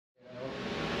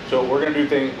So we're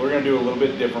gonna do a little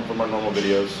bit different from our normal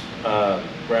videos.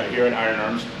 Right here at Iron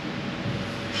Arms.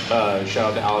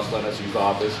 Shout out to Alice letting us use the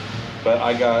office. But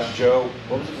I got Joe.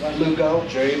 What was his name? Lugo.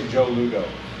 Joe Lugo.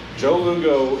 Joe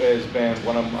Lugo has been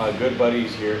one of my good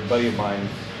buddies here, buddy of mine.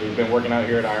 We've been working out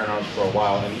here at Iron Arms for a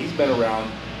while, and he's been around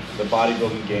the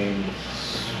bodybuilding game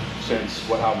since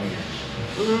how many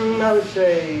years? I would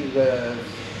say the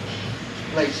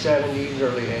late 70s,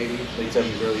 early 80s. Late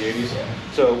 70s, early 80s? Yeah.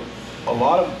 So a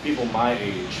lot of people my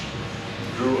age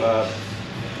grew up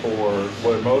or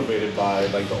were motivated by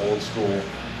like the old school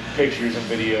pictures and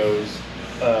videos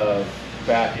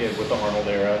back in with the Arnold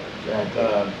era,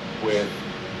 with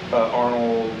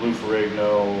Arnold, Lou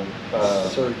Ferrigno,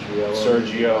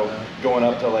 Sergio, going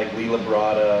up to like Lee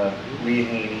Labrada, Lee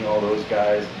Haney, all those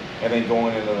guys, and then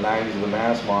going into the 90s of the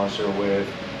Mass Monster with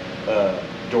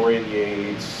Dorian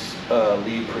Yates,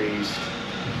 Lee Priest,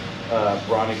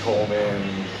 Ronnie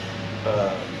Coleman,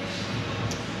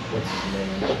 what's his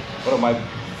name? One of my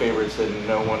favorites that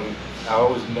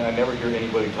I never hear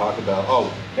anybody talk about.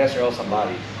 Oh, Nestor El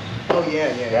Somebody. Oh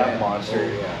yeah, that monster.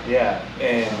 Oh, yeah.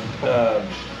 And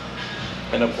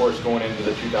of course going into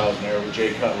the 2000 era with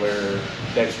Jay Cutler,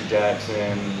 Dexter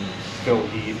Jackson, Phil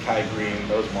Heath, Kai Green,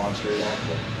 those monsters.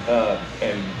 But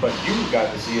you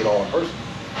got to see it all in person.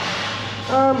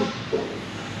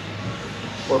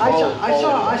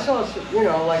 I saw, you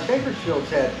know, like Bakersfield's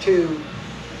had two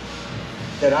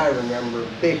that I remember,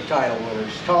 big title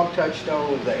winners. Tom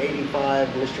Touchstone was the 85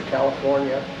 Mr.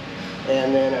 California,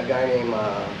 and then a guy named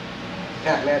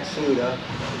Pat Matsuda,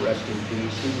 rest in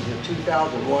peace. He was in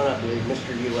 2001, I believe,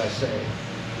 Mr. USA.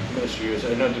 Mr.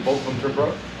 USA. No, did both of them turn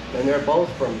pro? And they're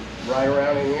both from right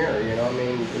around in here, you know, I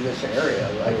mean, in this area.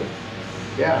 Like,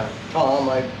 yeah, Tom,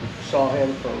 I saw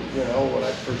him from, you know, when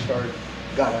I first started,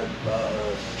 got a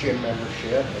gym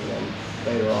membership, and then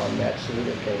later on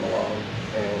Matsuda came along,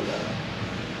 and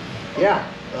yeah.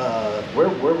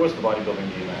 Where was the bodybuilding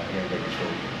game at here in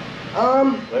Bakersfield?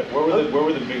 Where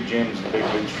were the big gyms, the big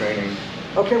leagues training?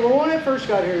 Okay, well when I first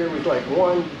got here, there was like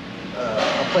a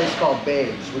place called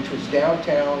Babes, which was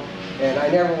downtown, and I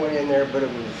never went in there, but it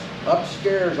was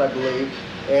upstairs, I believe,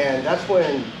 and that's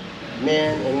when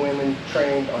men and women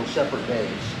trained on separate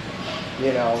days.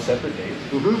 You know, separate days?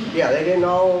 Mm-hmm. Yeah, they didn't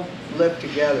all live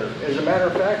together. As a matter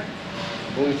of fact,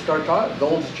 when we started talking,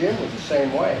 Gold's Gym was the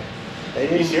same way. They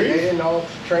didn't all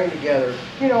train together.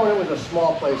 You know, and it was a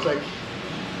small place. Like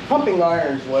Pumping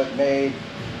Iron's what made,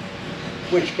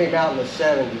 which came out in the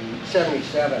 70s,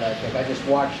 77, I think. I just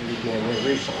watched it again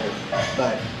recently.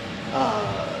 But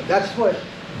that's what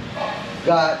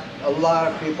got a lot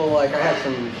of people, like I had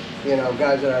some, you know,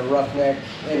 guys that I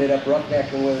ended up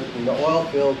roughnecking with in the oil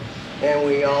field, and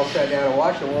we all sat down and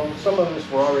watched it. Well, some of us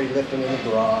were already lifting in the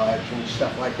garage and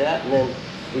stuff like that, and then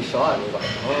we saw it and we were like,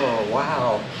 oh,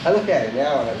 wow. I look at it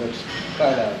now and it looks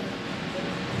kind of,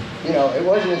 you know, it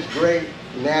wasn't as great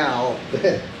now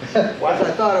as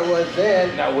I thought it was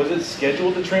then. Now, was it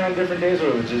scheduled to train on different days,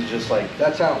 or was it just like...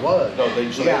 That's how it was. No, the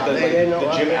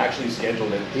gym actually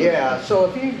scheduled it. Yeah, so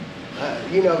if you,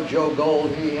 you know Joe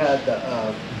Gold, he had the,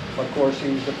 of course,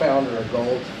 he was the founder of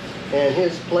Gold, and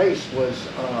his place was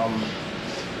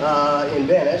in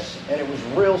Venice, and it was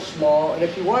real small, and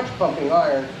if you watch Pumping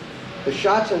Iron, the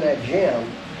shots in that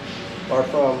gym are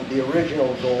from the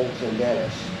original Golds in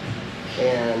Venice.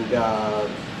 And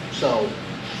so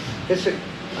it's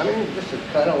this is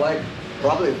kind of like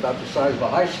probably about the size of a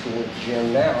high school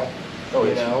gym now. Oh,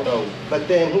 you know. Oh. But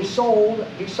then he sold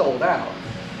out.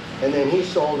 And then he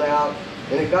sold out,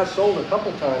 and it got sold a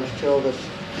couple times till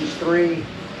these three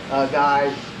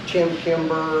guys, Tim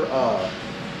Kimber,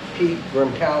 Pete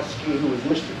Grimkowski, who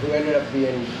ended up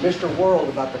being Mr. World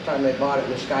about the time they bought it,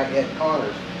 and this guy Ed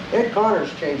Connors. Ed Connors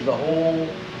changed the whole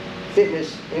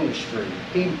fitness industry.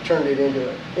 He turned it into,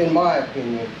 in my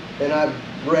opinion, and I've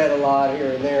read a lot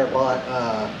here and there, but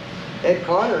Ed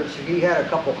Connors, he had a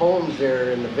couple homes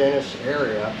there in the Venice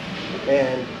area,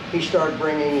 and he started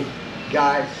bringing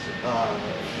guys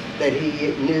that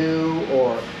he knew,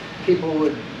 or people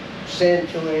would send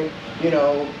to him, you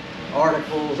know,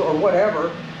 articles or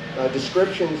whatever,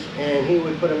 descriptions, and he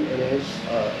would put them in his,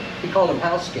 he called them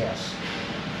house guests.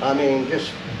 I mean,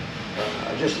 just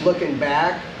looking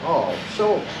back, oh,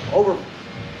 so over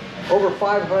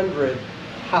 500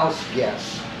 house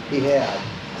guests he had.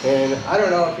 And I don't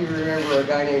know if you remember a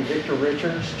guy named Victor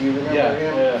Richards. Do you remember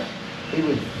him? Yeah. He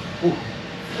was,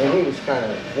 and he was kind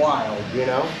of wild, you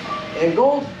know. And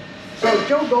Gold, so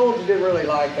Joe Gold didn't really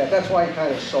like that. That's why he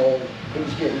kind of sold. He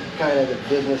was getting the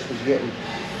business was getting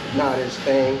not his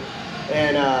thing.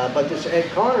 And but this Ed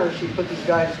Connors, he put these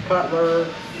guys, Cutler,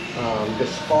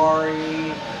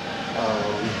 Gaspari,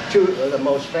 Two of the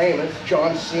most famous,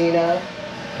 John Cena,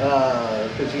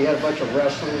 because he had a bunch of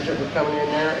wrestlers that were coming in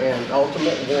there, and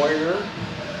Ultimate Warrior,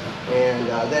 and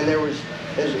then there was,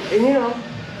 and you know,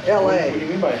 L.A. What do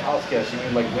you mean by house guests? You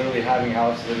mean like literally having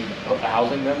houses and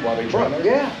housing them while they train there?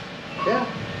 Yeah, yeah.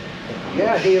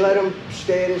 Yeah, he let them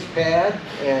stay at his pad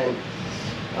and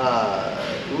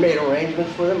made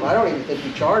arrangements with them. I don't even think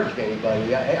he charged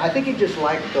anybody. I think he just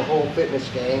liked the whole fitness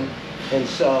game. And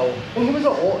so, and he was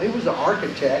an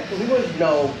architect, and he was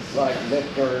no like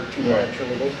lifter too much or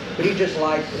anything, but he just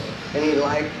liked it, and he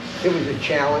liked it was a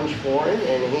challenge for him,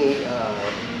 and he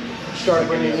started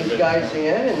bringing these guys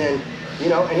in, and then you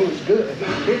know, and he was good. He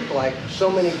picked like so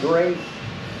many great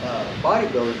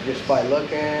bodybuilders just by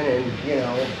looking, and you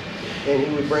know, and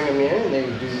he would bring them in, and they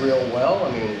would do real well.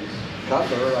 I mean,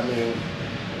 Cutler, I mean,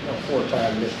 you know,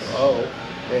 4-time Mr. O,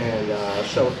 and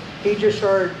so he just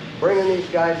started bringing these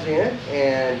guys in,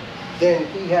 and then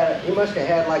he must have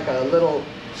had like a little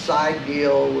side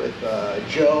deal with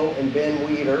Joe and Ben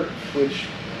Weeder, which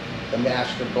the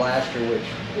Master Blaster, which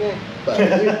but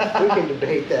we can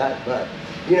debate that, but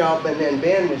you know, and then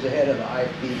Ben was the head of the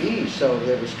IFBB, so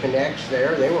there was connects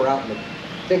there. They were out in the,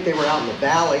 I think they were out in the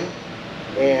valley,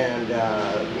 and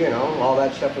you know, all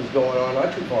that stuff was going on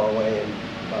not too far away in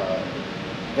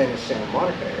Venice, Santa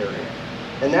Monica area,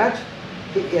 and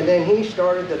and then he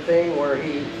started the thing where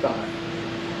he thought,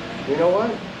 you know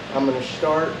what, I'm going to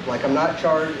start, like I'm not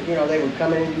charged, you know, they would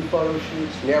come in and do photo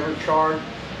shoots, never charged.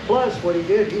 Plus what he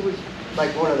did, he was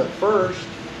like one of the first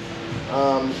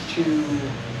to...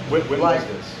 When like, was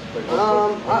this?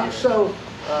 Like, so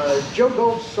Joe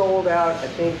Gold sold out, I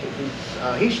think,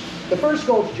 the first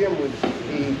Gold's Gym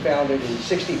he founded in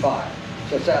 '65,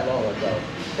 so it's that long ago.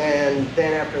 And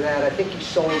then after that, I think he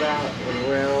sold out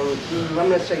in around, I'm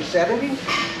going to say 70.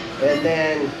 And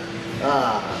then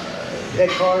Ed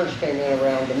Connors came in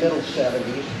around the middle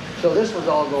 70s. So this was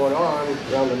all going on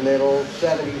around the middle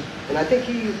 70s. And I think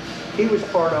he was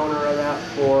part owner of that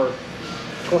for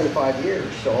 25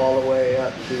 years. So all the way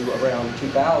up to around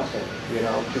 2000, you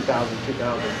know, 2000,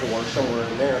 2004, somewhere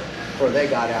in there, before they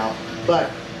got out.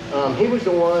 But he was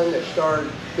the one that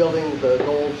started building the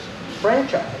Gold's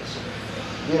franchise.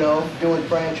 You know, doing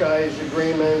franchise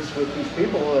agreements with these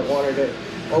people that wanted to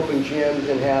open gyms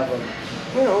and have a,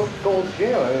 you know, Gold's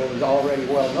Gym. I mean, it was already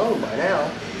well known by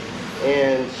now.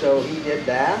 And so he did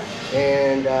that.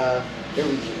 And it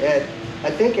was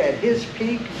I think at his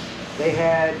peak, they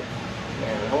had,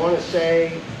 man, I want to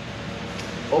say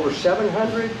over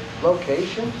 700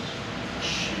 locations,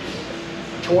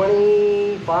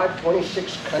 25,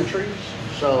 26 countries.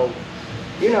 So,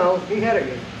 you know, he had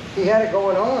it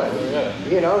going on. Yeah.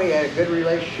 You know, he had a good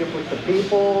relationship with the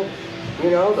people, you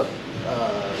know,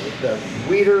 the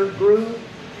Weeder group,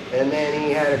 and then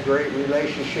he had a great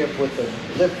relationship with the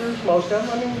lifters, most of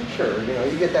them. I mean, sure, you know,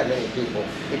 you get that many people.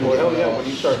 Well, yeah, when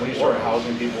you start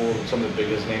housing people, some of the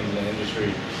biggest names in the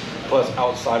industry, plus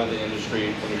outside of the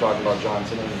industry, when you're talking about John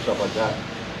Cena and stuff like that,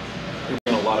 you're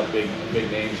getting a lot of big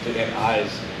names and eyes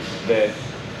that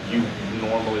you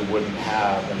normally wouldn't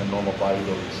have in the normal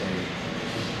bodybuilding scene.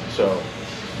 So,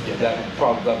 yeah,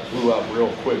 that blew up real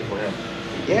quick for him.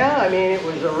 Yeah, I mean, it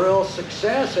was a real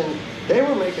success, and they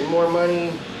were making more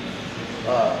money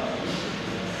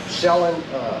selling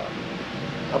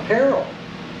apparel.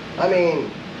 I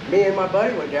mean, me and my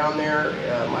buddy went down there,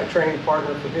 my training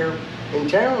partner from here in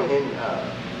town,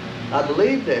 and I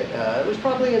believe that it was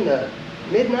probably in the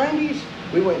mid-90s.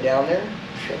 We went down there.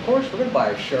 Of course, we're gonna buy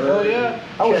a shirt. Oh yeah,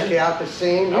 Check out the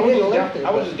scene. I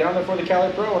was just down there for the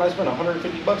Cali Pro, and I spent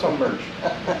 $150 on merch.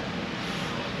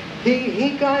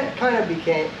 he kind of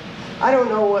became, I don't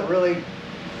know what really,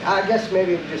 I guess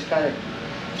maybe it was just kind of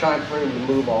time for him to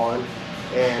move on,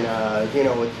 and you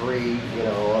know, with 3, you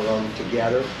know, of them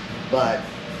together. But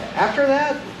after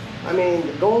that, I mean,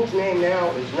 the Gold's name now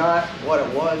is not what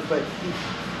it was, but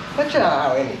that's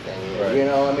how anything is. Right. You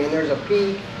know, I mean, there's a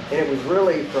peak. And it was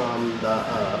really from the,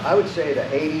 I would say the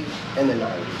 80s and the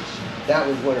 90s. That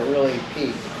was when it really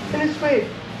peaked. And it's made,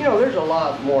 you know, there's a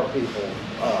lot more people,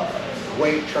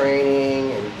 weight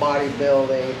training and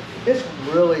bodybuilding. It's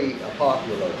really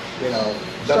popular, you know.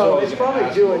 So it's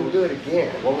probably doing good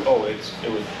again. Well, it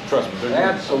was, trust me.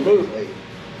 Absolutely.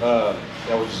 I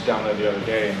was just down there the other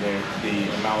day, and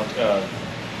the amount of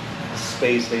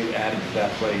space they've added to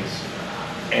that place.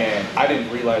 And I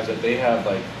didn't realize that they have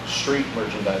like street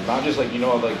merchandise, not just like, you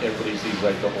know, like everybody sees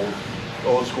like the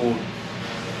old school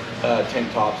tank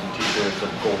tops and t-shirts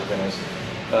of Gold Venice.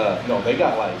 No, they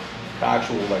got like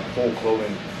actual like full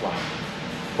clothing line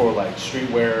for like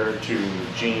streetwear to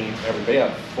jeans, everything. They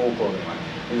have full clothing line.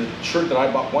 The shirt that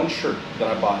I bought, one shirt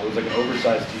that I bought, it was like an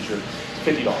oversized t-shirt, it's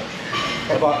 $50.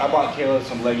 I bought Kayla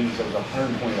some leggings that was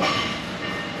 $120.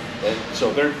 And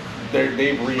so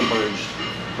they've reemerged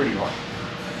pretty hard.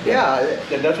 Yeah.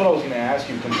 And that's what I was going to ask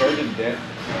you. Compared to then,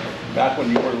 back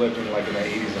when you were lifting like in the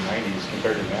 80s and 90s,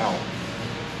 compared to now,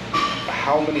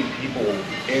 how many people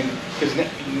because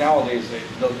nowadays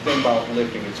the thing about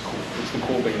lifting, it's cool. It's the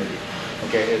cool thing to do.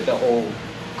 Okay, the whole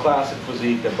classic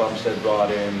physique that Bumstead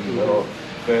brought in, the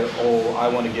whole I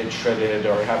want to get shredded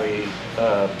or have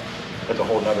that's a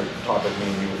whole nother topic me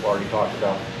and you already talked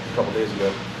about a couple days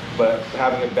ago. But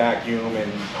having a vacuum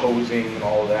and posing and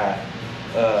all of that,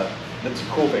 that's a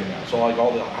cool thing now. So like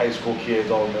all the high school kids,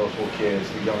 all the middle school kids,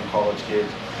 the young college kids,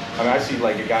 I mean, I see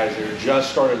like the guys that just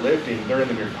started lifting, they're in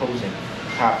the mirror posing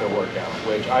half their workout,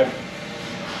 which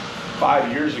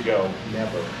 5 years ago,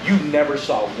 you never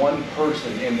saw one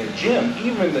person in the gym,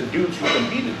 even the dudes who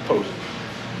competed, posing.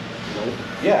 Nope.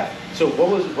 Yeah. So what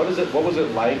was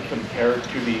it like compared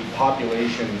to the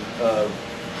population of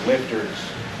lifters?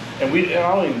 And you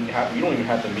don't even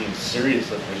have to mean serious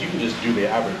lifters. You can just do the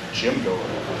average gym goer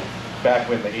back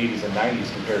when the 80s and 90s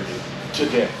compared to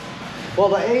today. Well,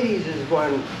 the 80s is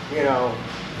when, you know,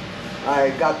 I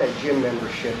got that gym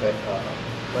membership at,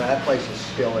 well, that place is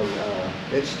still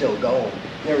it's still going.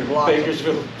 There's lots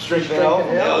Bakersfield Strength and Health?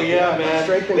 Hell yeah, man.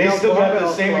 They still got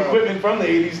the same equipment from the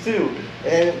 80s too.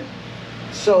 And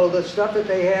so the stuff that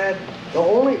they had,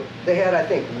 they had, I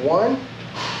think, one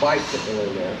bicycle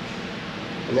in there.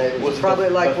 And it was probably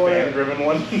like one fan-driven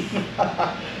one.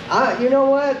 You know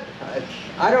what?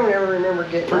 I don't ever remember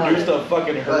getting produced a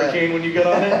fucking hurricane when you got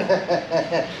on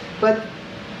it. But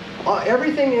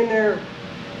everything in there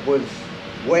was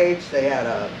weights. They had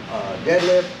a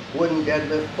wooden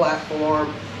deadlift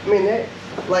platform. I mean,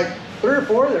 like 3 or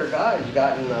 4 of their guys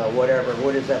got in what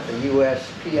is that? The U.S.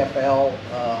 PFL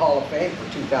Hall of Fame for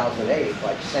 2008,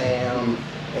 like Sam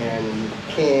and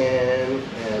Ken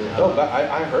and.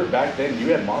 I heard back then you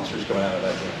had monsters coming out of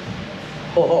that gym.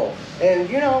 Oh, and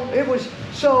you know, it was,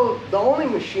 so the only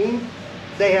machine,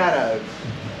 they had a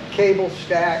cable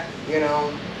stack, you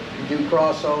know, do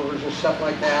crossovers and stuff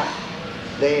like that.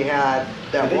 They had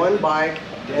that one bike,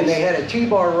 and they had a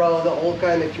T-bar row, the old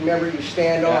kind that you remember you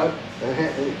stand on.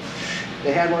 And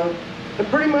they had one, and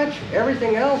pretty much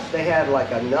everything else, they had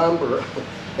like a number of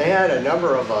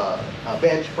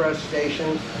bench press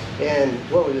stations. And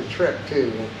what was a trip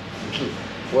too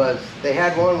was they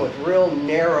had one with real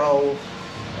narrow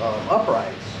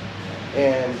uprights,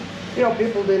 and you know,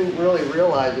 people didn't really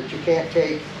realize that you can't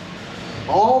take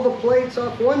all the plates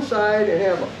off one side and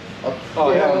have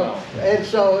and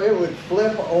so it would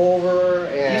flip over.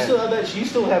 And you still have that. You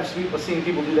still have seen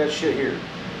people do that shit here,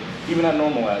 even at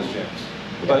normalized gyms.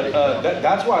 But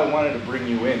that's why I wanted to bring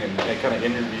you in and kind of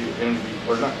interview,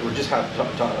 or not, or just have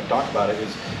talk about it.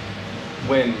 Is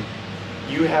when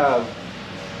you have,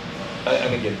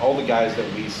 and again, all the guys that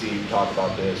we see talk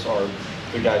about this are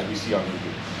the guys we see on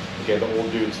YouTube. Okay, the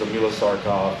old dudes, the Mila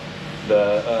Sarkov,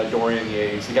 the Dorian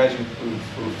Yates, the guys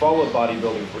who followed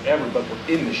bodybuilding forever, but were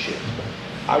in the shit.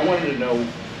 I wanted to know,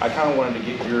 I kind of wanted to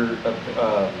get your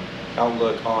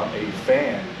outlook on a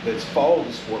fan that's followed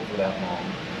the sport for that long,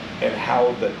 and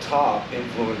how the top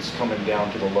influence coming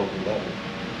down to the local level.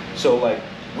 So like,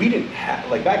 we didn't have,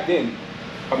 like back then,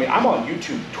 I mean, I'm on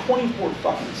YouTube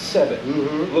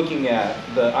 24/7 looking at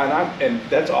and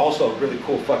that's also a really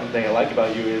cool fucking thing I like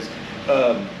about you is,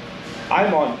 I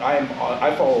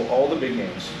follow all the big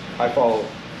names. I follow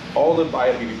all the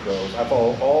BioPB pros. I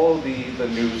follow all the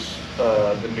news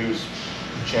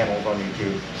channels on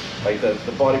YouTube, like the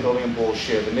bodybuilding and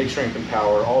bullshit, the Nick Strength and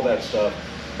Power, all that stuff,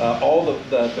 all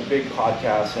the big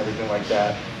podcasts and everything like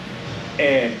that.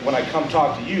 And when I come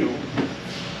talk to you,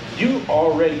 you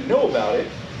already know about it,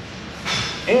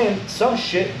 and some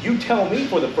shit you tell me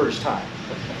for the first time.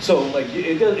 So like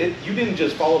you didn't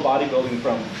just follow bodybuilding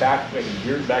from back in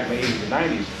the 80s and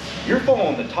 90s. You're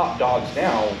following the top dogs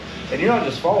now, and you're not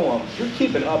just following them. You're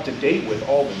keeping up to date with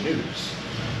all the news.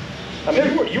 I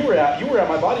mean, you were at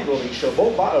my bodybuilding show,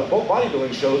 both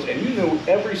bodybuilding shows, and you knew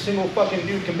every single fucking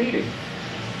dude competing.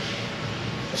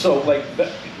 So like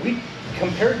we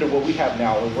compared to what we have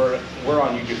now, we're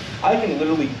on YouTube. I can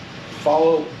literally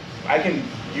I can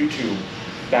YouTube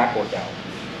back workout,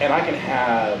 and I can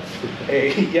have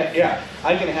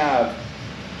I can have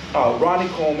Ronnie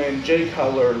Coleman, Jay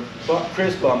Cutler,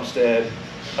 Chris Bumstead,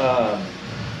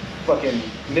 fucking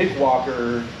Nick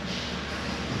Walker,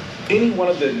 any one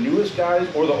of the newest guys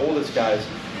or the oldest guys,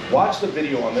 watch the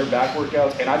video on their back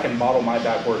workouts, and I can model my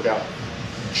back workout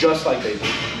just like they did,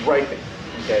 right there,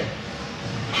 okay?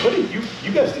 But you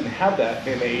guys didn't have that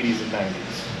in the 80s and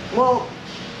 90s. Well,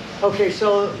 okay,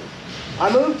 so I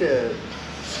moved to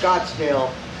Scottsdale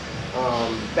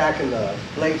back in the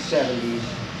late 70s.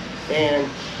 And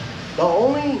the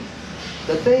only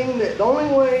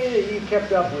way that you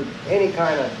kept up with any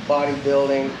kind of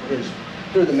bodybuilding is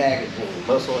through the magazine.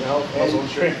 Muscle and Health, Muscle and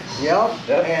Strength. Yep.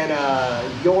 Yep.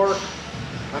 And York,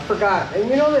 I forgot. And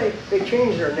you know, they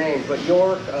changed their names, but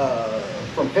York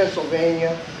from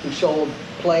Pennsylvania, who sold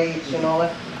plates and all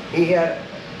that, he had,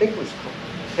 I think it was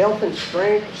Health and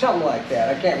Strength, something like that.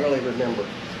 I can't really remember.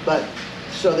 But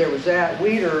so there was that.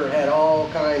 Weeder had all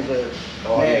kinds of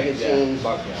magazines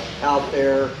out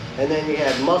there, and then you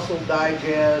had Muscle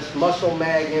Digest, Muscle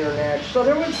Mag International. So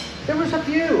there was a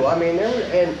few. I mean,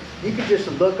 and you could just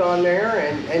look on there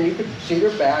and you could see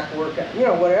their back workout, you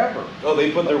know, whatever. Oh,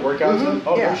 they put their workouts in?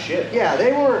 Oh, yeah. no shit. Yeah,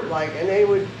 they weren't like, and they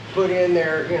would put in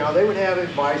their, you know, they would have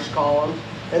advice columns,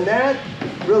 and that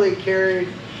really carried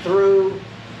through,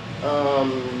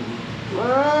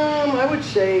 I would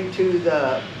say to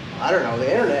the, I don't know,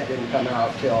 the internet didn't come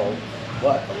out till,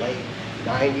 what, the late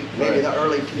 90s, maybe the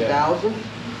early 2000s. Yeah.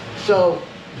 So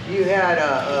you had,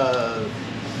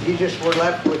 you just were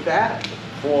left with that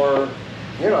for,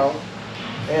 you know,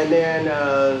 and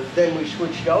then we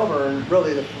switched over and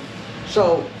really,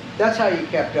 so that's how you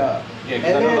kept up. Yeah,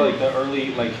 because I remember like the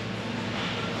early, like,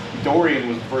 Dorian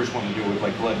was the first one to do it with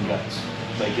like Blood and Guts.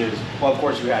 Like his, well, of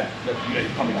course you had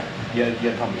Pumping Iron, you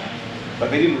had Pumping Iron. But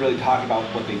they didn't really talk about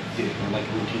what they did, or like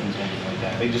routines or anything like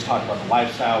that. They just talked about the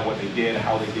lifestyle, what they did,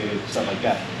 how they did it, stuff like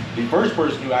that. The first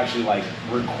person who actually like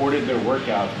recorded their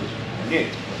workouts was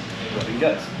Nick, Blood and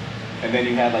Guts. And then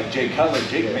you had like Jay Cutler.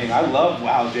 Man, I love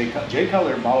how Jay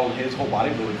Cutler modeled his whole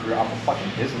bodybuilding career off a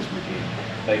fucking business routine.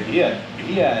 Like he had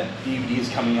DVDs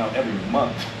coming out every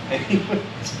month, and he would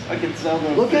fucking sell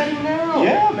them. Look at him now.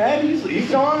 Yeah, man,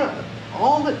 he's on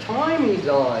all the time. He's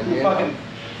on. You know?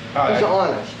 He's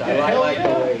honest. Yeah, I like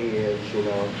the way he is, you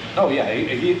know. Oh yeah,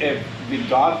 if the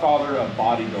godfather of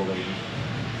bodybuilding,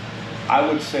 I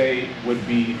would say would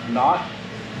be not.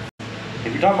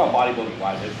 If you're talking about bodybuilding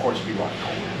wise, of course it'd be Ronnie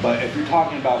Coleman. But if you're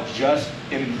talking about just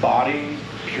embodying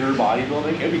pure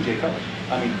bodybuilding, it'd be Jay Cutler.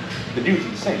 I mean, the dude's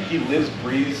insane. He lives,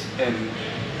 breathes, and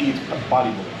eats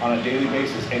bodybuilding on a daily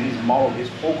basis, and he's modeled his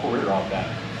whole career off that.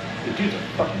 The dude's a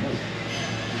fucking amazing.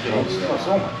 Oh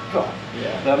my god.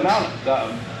 Yeah.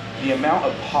 The amount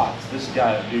of pots this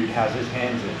dude has his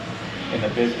hands in the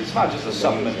business. It's not just a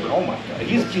supplement, but oh my god.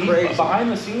 He's behind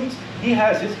the scenes, he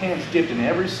has his hands dipped in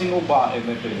every single bot in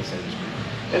the fitness industry.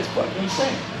 It's fucking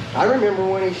insane. I remember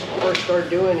when he first started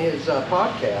doing his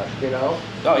podcast, you know.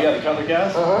 Oh yeah, the Cutler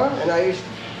Cast? And I used to,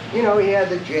 you know, he had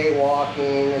the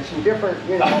jaywalking and some different,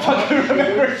 you know. I fucking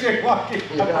remember jaywalking.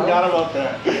 I forgot about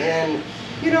that. And,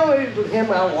 you know,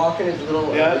 him out walking his little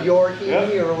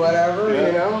Yorkie or whatever,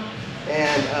 you know.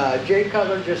 And Jay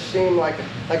Cutler just seemed like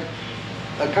a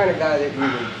kind of guy that you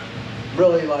would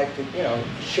really like to, you know,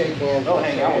 shake hands with. Oh,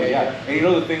 hang out with, yeah. And you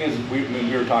know the thing is, we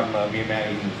were talking about, me and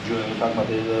Maggie and Julian were talking about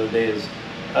this the other day, is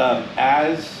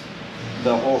as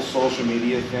the whole social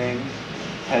media thing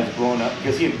has blown up,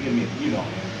 because he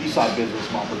saw a business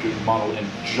model and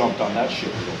jumped on that shit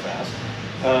real fast.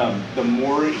 The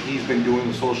more he's been doing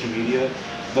the social media,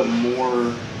 the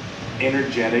more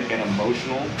energetic and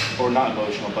emotional, or not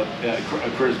emotional, but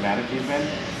charismatic he's been.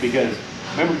 Because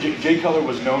remember, Jay Cutler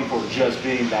was known for just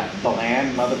being that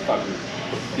bland motherfucker.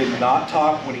 Did not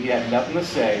talk when he had nothing to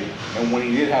say, and when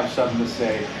he did have something to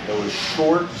say, it was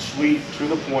short, sweet, to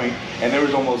the point, and there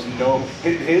was almost no.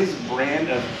 His brand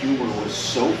of humor was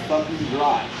so fucking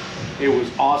dry. It was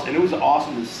awesome, and it was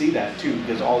awesome to see that too,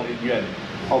 because you had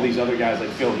all these other guys like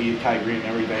Phil Heath, Kai Green, and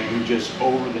everything, who just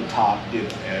over the top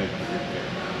did everything.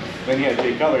 Then you had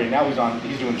Jay Cutler, and now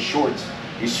he's doing shorts.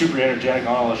 He's super energetic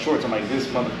on all the shorts. I'm like, this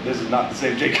is not the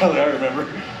same Jay Cutler I remember.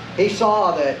 He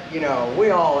saw that, you know, we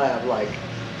all have like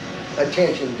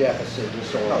attention deficit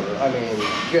disorder. I mean,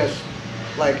 just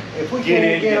like if we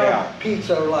can't get our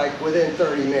pizza like within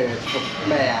 30 minutes, we're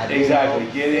mad. Exactly. You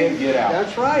know? Get in, get out.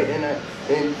 That's right.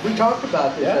 And we talked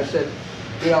about this. Yeah. I said,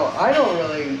 you know, I don't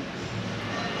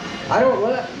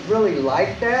really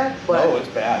like that, but no, it's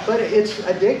bad. But it's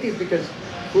addictive because,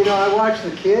 you know, I watch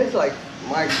the kids, like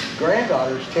my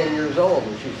granddaughter's 10 years old,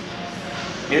 and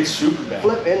it's super bad.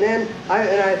 And then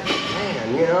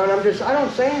man, you know, and I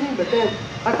don't say anything, but then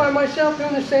I find myself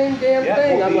doing the same damn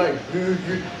thing. Well, I'm like,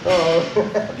 oh.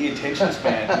 The attention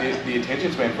span, the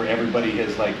attention span for everybody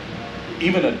is like,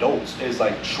 even adults, is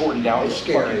like shortened down to a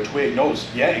fucking twig. No,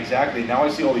 yeah, exactly. Now I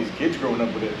see all these kids growing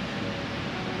up with it.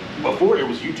 Before it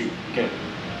was YouTube, okay,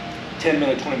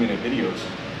 10-minute, 20-minute videos.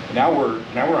 Now we're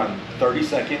on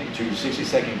 30-second to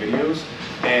 60-second videos,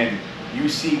 and you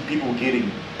see people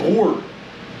getting bored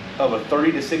of a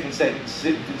 30 to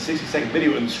 60-second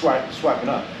video and swiping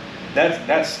up.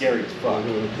 that's scary as fuck.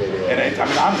 And I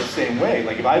mean, I'm the same way.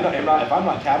 Like if I'm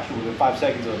not captured within 5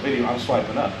 seconds of a video, I'm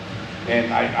swiping up.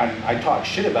 And I talk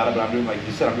shit about it, but I'm doing, like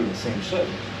you said, I'm doing the same shit.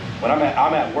 When I'm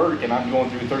at work and I'm going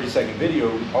through a 30-second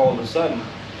video, all of a sudden,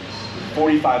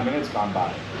 45 minutes gone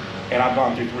by, and I've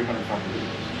gone through 300 fucking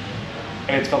videos,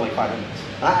 and it's felt like 5 minutes.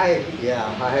 I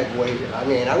had waited. I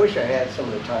mean, I wish I had some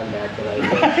of the time back that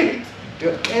I did.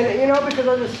 And you know, because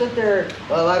I just sit there.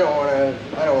 Well, I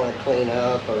don't want to clean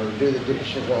up or do the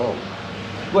dishes.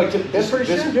 Like pretty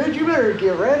soon, dude, you better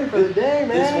get ready for the day, man.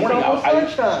 This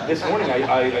morning,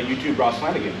 I YouTubed Ross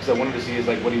Flanagan because I wanted to see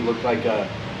what he looked like at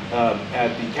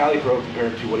the Cali Pro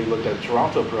compared to what he looked at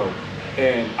Toronto Pro.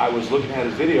 And I was looking at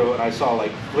his video and I saw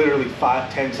like literally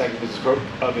 5-10 seconds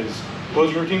of his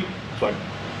posing routine.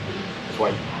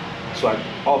 So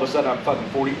all of a sudden I'm fucking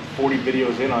 40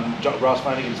 videos in on Ross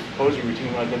Flanagan's posing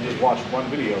routine when I can just watch one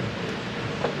video.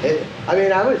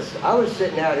 I was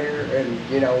sitting out here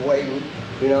and waiting,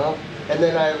 and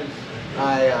then I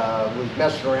was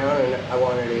messing around and I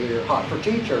wanted to hear Hot for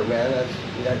Teacher, man.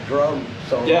 That drum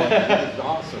solo is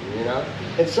awesome,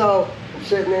 And so I'm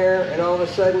sitting there and all of a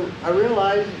sudden I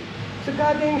realized it's a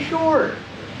goddamn short.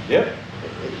 Yep.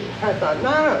 I thought,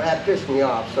 no, that pissed me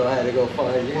off, so I had to go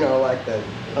find, like the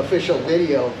official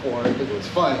video for it because it was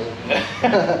funny.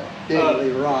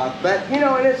 Diddly rock. But,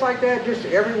 and it's like that just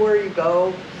everywhere you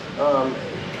go.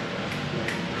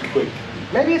 Quick.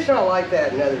 Maybe it's not like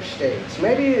that in other states.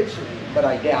 Maybe it's, but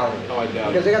I doubt it. Oh, I doubt it.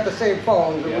 Because they got the same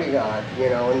phones that we got,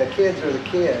 and the kids are the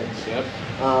kids. Yep.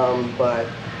 But,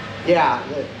 yeah,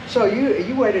 so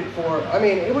you waited for,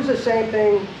 it was the same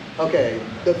thing. Okay,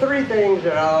 the 3 things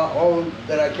that I owned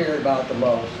that I cared about the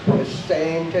most, the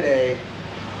same today,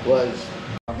 was,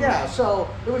 so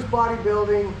it was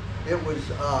bodybuilding, it was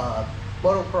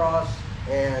motocross,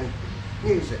 and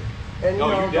music. And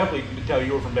you definitely could tell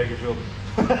you were from Bakersfield.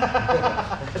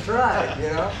 That's right,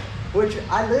 which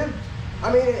I lived,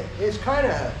 it's kind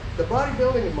of, the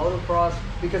bodybuilding and motocross,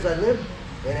 because I lived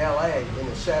in LA in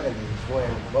the 70s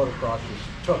when motocross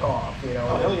just took off,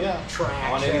 Oh, hell yeah.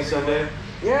 Tracks on any Sunday.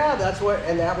 Yeah,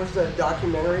 and that was the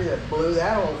documentary that blew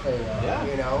that whole thing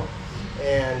up,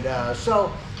 And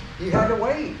so you had to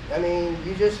wait.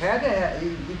 You just had to,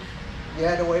 you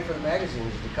had to wait for the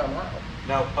magazines to come out.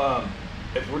 Now,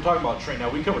 if we're talking about training,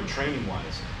 now we covered training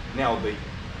wise. Now,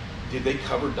 did they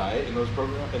cover diet in those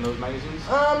programs, in those magazines?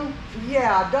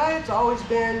 Yeah, diet's always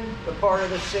been a part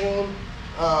of the scene.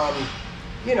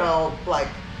 Like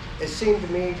it seemed to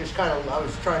me just kind of,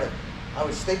 I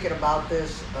was thinking about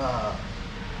this,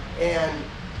 and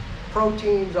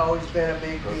protein's always been a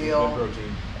big deal.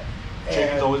 Protein.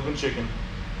 Chicken's always been chicken.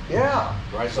 Yeah.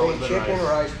 Rice always been chicken,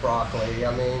 rice, broccoli.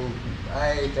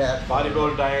 I ate that.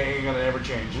 Bodybuilder diet ain't gonna ever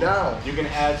change. No. You can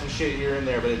add some shit here and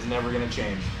there, but it's never gonna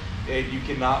change.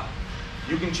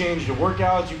 You can change your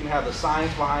workouts, you can have the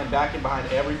science backing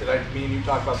behind everything that me and you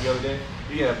talked about the other day.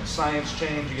 You can have science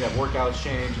change, you can have workouts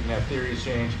change, you can have theories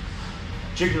change.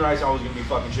 Chicken and rice is always gonna be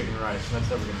fucking chicken and rice, and that's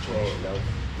never gonna change.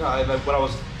 No,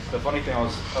 the funny thing I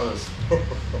was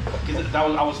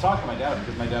talking to my dad,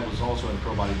 because my dad was also in the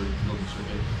pro bodybuilding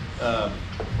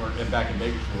circuit, back in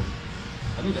Bakersfield.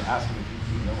 I need to ask him if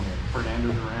you know him.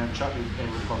 Fernando Duran, Chuck, he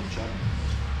can't really call him Chuck.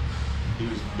 He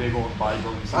was big old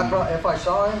bodybuilding scene. If I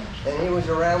saw him and he was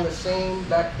around the scene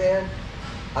back then,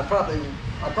 I probably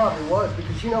was,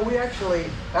 because we actually,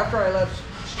 after I left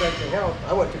Strength and Health,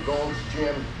 I went to Gold's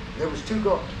Gym. There was 2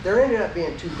 Gold. There ended up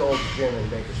being 2 Gold's Gym in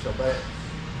Bakersfield, but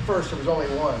first there was only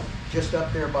one, just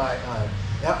up there by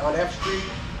on F Street,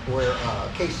 where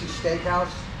Casey's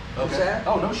Steakhouse is at.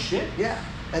 Oh, no shit. Yeah,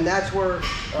 and that's where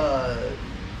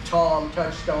Tom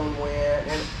Touchstone went,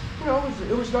 and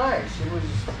it was nice. It was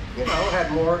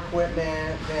had more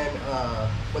equipment than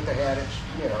what they had at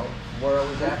where I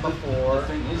was at before. The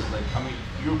thing is,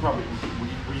 you were probably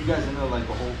were you guys into like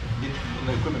the whole in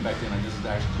the equipment back then? This is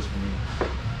actually just for me.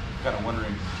 Kind of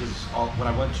wondering, because when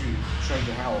I went to Strength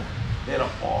and Health, they had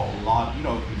all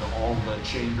the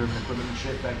chain driven equipment and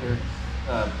shit back there.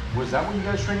 Was that what you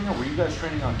guys training on? Were you guys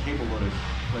training on cable loaded?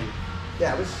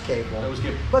 Yeah, it was cable. That was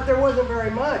cable. But there wasn't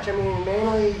very much.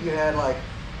 Mainly you had like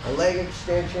a leg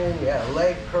extension, you had a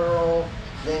leg curl,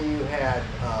 then you had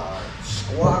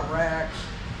squat racks,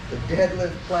 the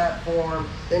deadlift platform,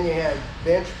 then you had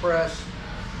bench press,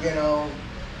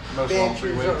 Most all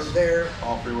 3 weights. Are there.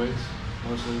 All 3 weights,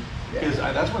 mostly. Because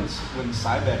that's when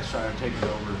Cybex started taking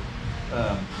over.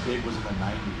 Big was in the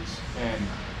 90s, and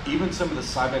even some of the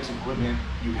Cybex equipment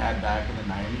you had back in the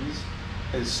 90s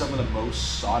is some of the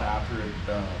most sought after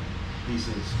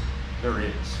pieces there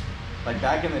is. Like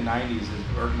back in the 90s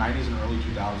and early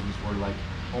 2000s were like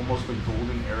almost the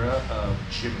golden era of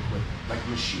gym equipment, like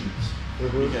machines.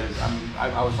 Because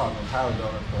I was talking to Tyler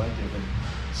Donut Collective, and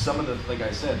some of the, like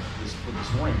I said this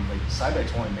morning, like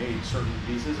Cybex only made certain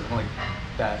pieces, and like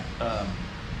that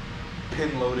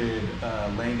pin loaded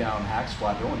laying down hack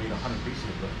squat, they only made 100 pieces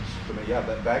of those. But yeah,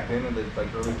 that back then in the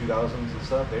like early 2000s and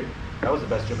stuff, that was the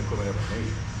best gym equipment ever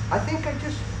made. I think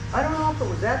I don't know if it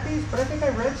was at these, but I think I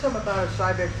read some about a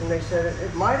Cybex, and they said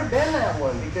it might have been that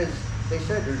one, because they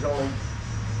said there's only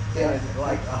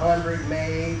like 100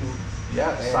 made. And,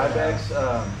 yeah, Cybex,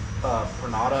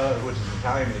 Pernata, which is an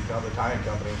Italian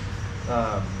company,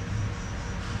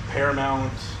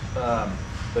 Paramount.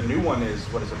 The new one is,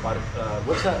 what is it?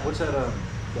 What's that?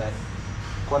 That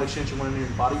quad extension one in your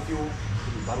Body Fuel?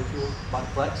 Body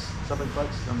Flex,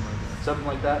 something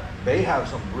like that. They have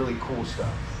some really cool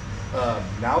stuff.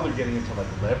 Now they're getting into like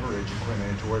leverage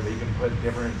equipment, to where they can put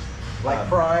different like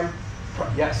Prime.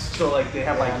 Yes, so like they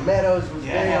have like Meadows was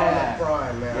big on the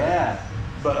Prime, man. Yeah,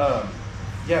 but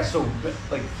yeah, so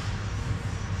like,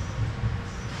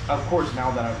 of course,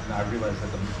 now that I realize that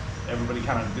everybody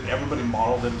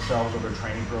modeled themselves or their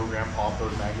training program off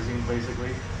those magazines,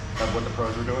 basically, of what the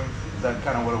pros were doing. Is that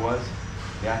kind of what it was?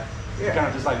 Yeah. It's kind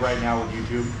of just like right now with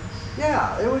YouTube.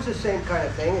 Yeah, it was the same kind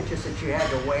of thing. It's just that you had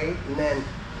to wait, and then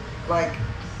like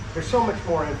there's so much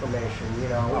more information. You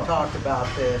know, we talked about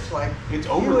this. Like it's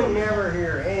you would never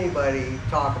hear anybody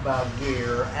talk about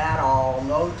gear at all.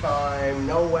 No time,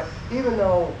 no way. Even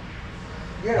though,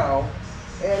 you know,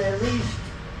 and at least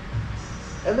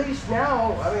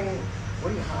now, I mean,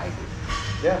 what are you hiding?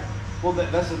 Yeah. Well,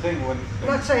 that's the thing. I'm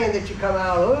not saying that you come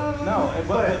out. No,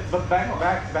 but back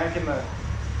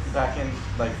in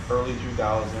like early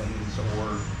 2000s,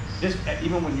 or just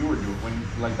even when you were doing,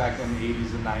 like back in the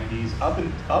 80s and 90s,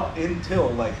 up until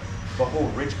like the whole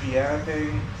Rich Piana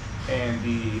thing and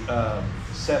the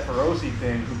Seth Feroci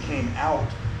thing, who came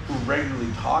out, who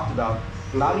regularly talked about,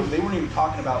 they weren't even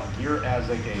talking about gear as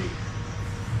like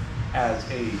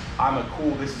I'm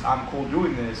cool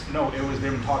doing this. No, it was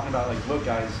them talking about like, look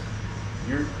guys,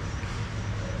 you're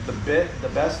the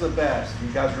best of the best.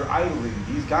 You guys are idling.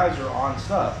 These guys are on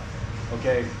stuff,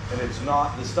 okay? And it's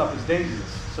not, this stuff is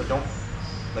dangerous. So don't,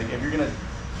 like, if you're gonna,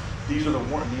 these are the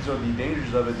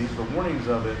dangers of it. These are the warnings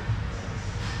of it.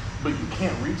 But you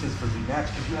can't reach this physique match,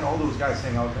 because you had all those guys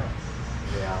saying, "Oh,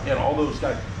 yeah." You had all those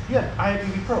guys. Yeah,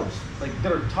 IFBB pros, like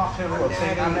that are top 10 world,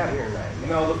 saying, "I'm not here."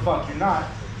 No, the fuck you're not.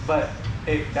 But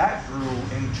that grew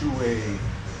into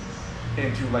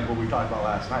like what we talked about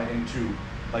last night, into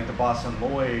like the Boston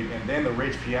Lloyd, and then the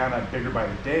Rich Piana, bigger by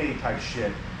the day type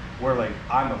shit, where like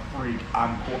I'm a freak,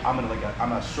 I'm cool,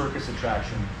 I'm a circus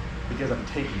attraction, because I'm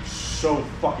taking so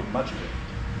fucking much of it.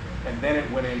 And then it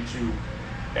went into,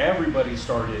 everybody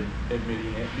started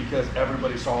admitting it, because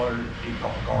everybody saw her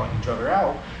calling each other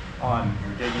out on,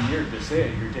 you're taking years to say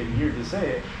it, you're taking years to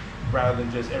say it, rather than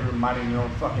just everyone minding their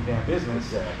own fucking damn business.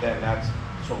 That's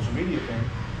social media thing.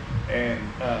 And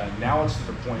now it's to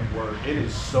the point where it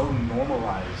is so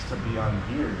normalized to be on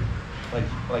gear.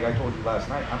 Like I told you last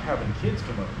night, I'm having kids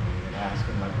come up to me and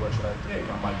asking like, what should I take?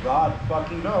 I'm like, God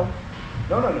fucking no.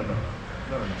 No.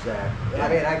 Exactly. Yeah. I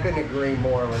mean, I couldn't agree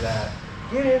more with that.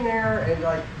 Get in there and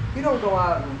like, you don't go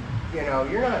out and, you know,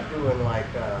 you're not doing like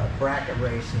bracket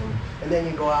racing, and then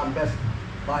you go out and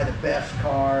buy the best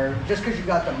car just because you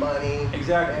got the money.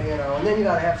 Exactly. And, you know, and then you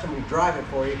got to have somebody drive it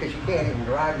for you, because you can't even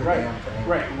drive the damn thing.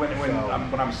 Right. When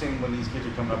these kids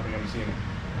are coming up to me, I'm seeing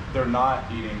they're not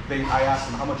eating. I ask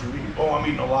them, how much are you eating? Oh, I'm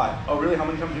eating a lot. Oh, really? How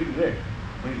many times are you eating today?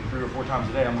 I'm eating 3 or 4 times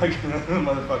a day. I'm like,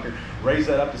 motherfucker, raise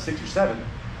that up to 6 or 7,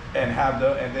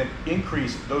 and then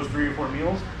increase those 3 or 4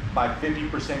 meals by 50%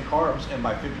 carbs and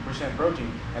by 50% protein,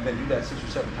 and then do that 6 or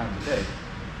 7 times a day.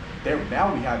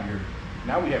 Now we have your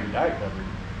diet covered.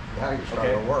 Now you're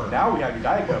starting to work. Now we have your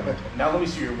diet covered. Now let me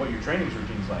see what your training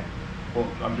routine's like. Well,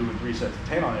 I'm doing 3 sets of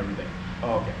 10 on everything.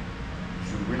 Oh, okay.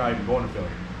 So we're not even going to failure.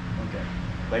 Okay.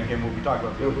 Like, and what we talked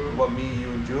about, what me, you,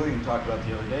 and Julian talked about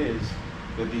the other day is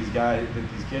that these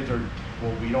kids are,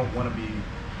 well, we don't want to be,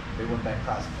 they want that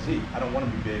classic physique. I don't want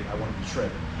to be big, I want to be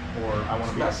shredded. Or I want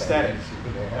to be aesthetic.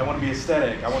 I want to be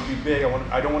aesthetic. I want to be big.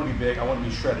 I don't want to be big. I want to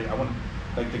be shredded. I want,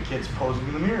 like, the kids posing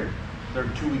in the mirror. They're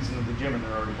 2 weeks into the gym and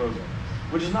they're already posing,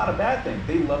 which is not a bad thing.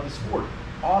 They love the sport.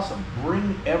 Awesome.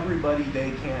 Bring everybody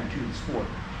they can to the sport,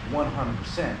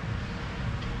 100%.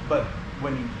 But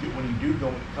when you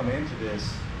do come into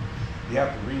this, you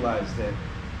have to realize that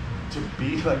to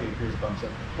be like a Pierce Bumps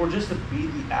up, or just to be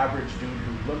the average dude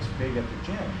who looks big at the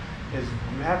gym, is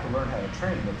you have to learn how to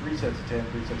train the 3 sets of 10,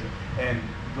 3 sets of, and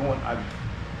we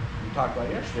talked about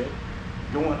yesterday,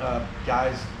 going up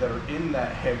guys that are in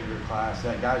that heavier class,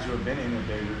 that guys who have been in it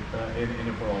bigger, in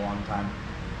it for a long time,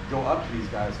 go up to these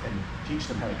guys and teach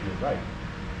them how to do it right.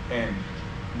 And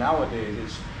nowadays,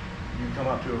 it's you come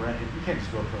up to you can't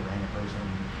just go up to a random person and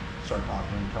start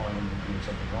talking and telling them they're doing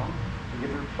something wrong. You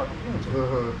get their fucking feelings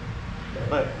hurt.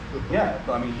 But yeah,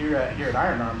 I mean here at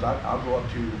Iron Arms, I'll go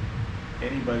up to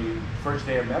anybody first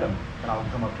day I met them, and I'll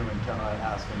come up to them and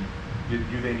ask them,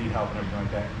 do they need help and everything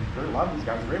like that. And there are a lot of these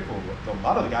guys are grateful. A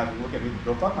lot of the guys will look at me and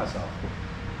go fuck myself.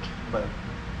 But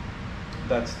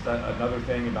that's another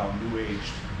thing about new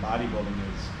age bodybuilding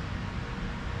is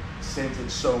since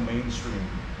it's so mainstream,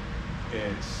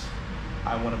 it's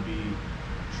I want to be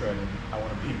shredded. I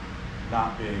want to be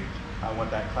not big. I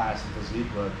want that classic physique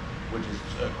look, which is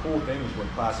a cool thing. Is what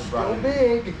classic brought in. Still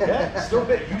big. Yeah, still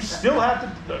big. You still have to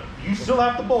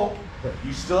bulk.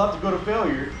 You still have to go to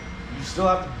failure. You still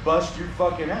have to bust your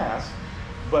fucking ass.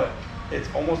 But it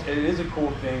is a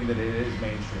cool thing that it is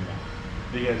mainstream now.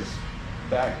 Because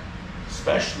back,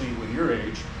 especially when your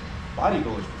age,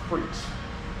 bodybuilders were freaks.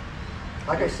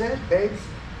 Like I said, babes,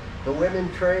 the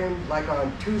women train like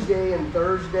on Tuesday and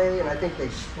Thursday, and I think they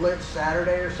split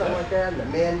Saturday or something like that. And the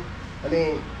men, I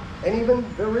mean, and even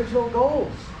the original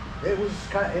goals, it was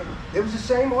it was the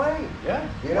same way. Yeah.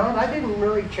 You know, that didn't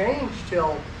really change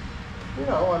till, you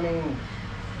know, I mean,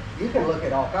 you can look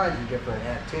at all kinds of different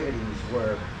activities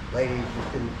where ladies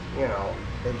just didn't, you know,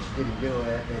 they just didn't do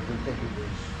it. They didn't think it was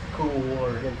cool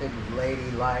or didn't think it was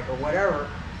ladylike or whatever.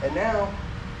 And now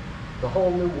the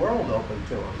whole new world opened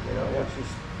to them. You know, it's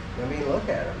just, I mean, look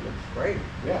at them. It's great.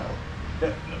 Yeah.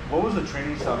 What was the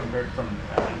training style compared from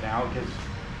now? Because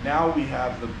now we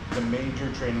have the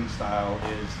major training style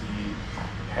is the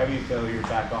heavy failure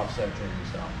back offset training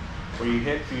style, where you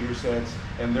hit feeder sets,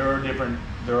 and there are different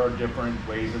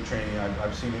ways of training.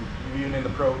 I've seen it even in the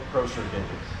pro circuit.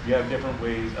 You have different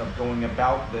ways of going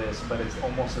about this, but it's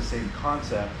almost the same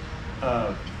concept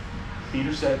of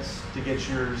feeder sets to get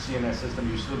your CNS system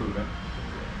used to the movement.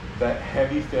 That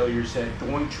heavy failure set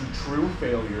going to true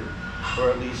failure, or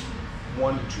at least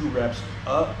 1 to 2 reps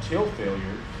up till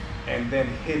failure, and then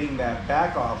hitting that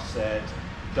back offset,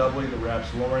 doubling the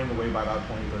reps, lowering the weight by about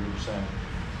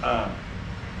 20-30%,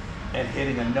 and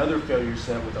hitting another failure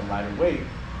set with a lighter weight,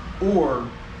 or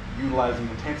utilizing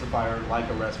intensifier like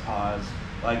a rest pause,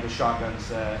 like a shotgun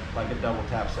set, like a double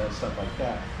tap set, stuff like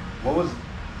that. What was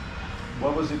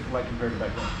it like compared to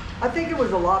back then? I think it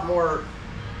was a lot more,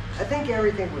 I think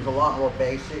everything was a lot more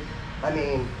basic. I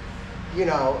mean, you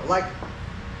know, like,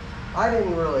 I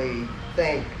didn't really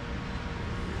think,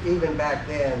 even back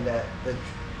then, that the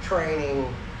training,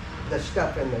 the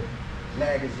stuff in the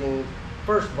magazine,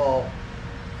 first of all,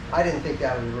 I didn't think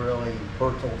that was really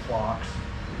Bertil Fox,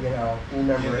 you know, you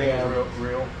remember him? It was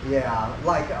real? Yeah,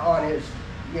 like on his,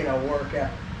 you know,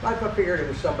 workout. I figured it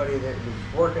was somebody that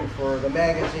was working for the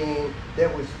magazine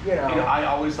that was, you know. I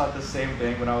always thought the same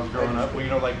thing when I was growing up. Well,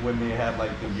 you know, like when they had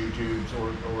like the YouTubes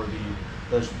or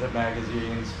the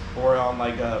magazines, or on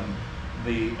like the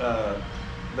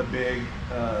big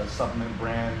supplement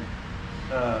brand,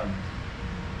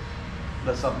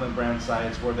 the supplement brand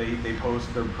sites where they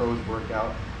post their pros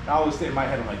workout. I always think in my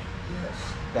head, I'm like,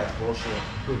 yes, that's bullshit.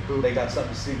 They got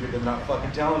something secret they're not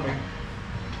fucking telling me.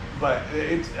 But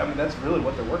I mean, that's really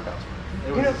what their workouts were.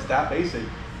 It was just that basic.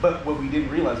 But what we didn't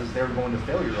realize is they were going to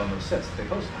failure on those sets that they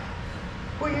posted.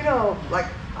 Well, you know, like,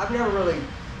 I've never really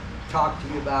talked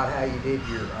to you about how you did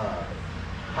your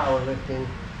powerlifting.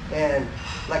 And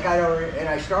like,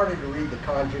 I started to read the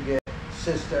conjugate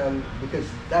system, because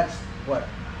that's what,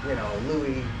 you know,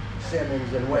 Louis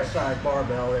Simmons and Westside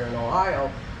Barbell there in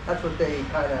Ohio, that's what they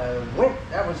kind of went,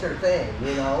 that was their thing,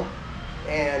 you know.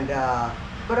 And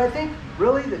but I think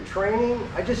really the training,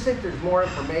 I just think there's more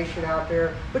information out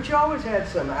there, but you always had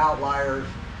some outliers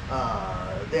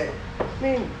that, I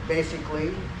mean,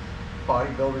 basically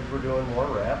bodybuilders were doing more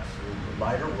reps and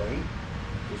lighter weight.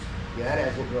 Just, that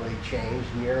hasn't really changed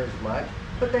near as much,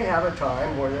 but they have a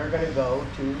time where they're going to go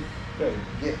to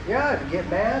get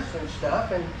mass and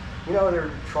stuff, and you know,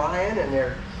 they're trying and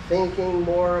they're thinking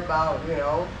more about, you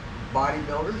know,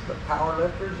 bodybuilders, but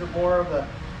powerlifters are more of a,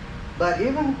 but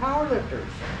even powerlifters,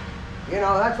 you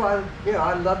know, that's why, you know,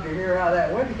 I'd love to hear how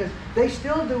that went, because they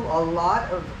still do a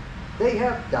lot of, they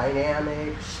have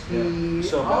dynamics, speed,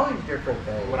 so all these different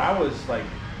things. When I was like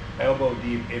elbow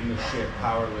deep in the shit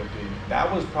powerlifting,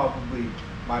 that was probably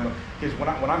my, because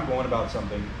when I'm going about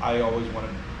something, I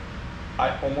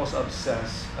almost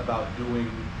obsess about doing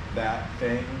that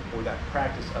thing or that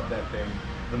practice of that thing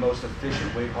the most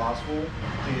efficient way possible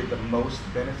to get the most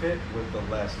benefit with the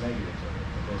less negatives of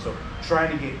it. Okay? So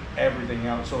trying to get everything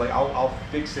out. So like I'll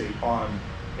fixate on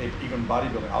even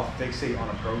bodybuilding. I'll fixate on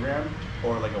a program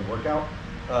or like a workout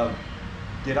of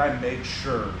did I make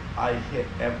sure I hit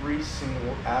every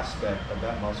single aspect of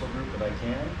that muscle group that I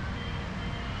can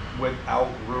without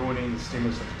ruining the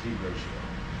stimulus to fatigue ratio?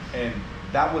 And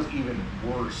that was even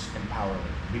worse in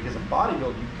powerlifting, because in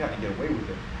bodybuilding you can kind of get away with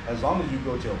it as long as you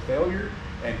go to a failure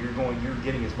and you're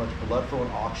getting as much blood flow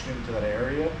and oxygen to that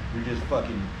area. You're just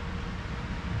fucking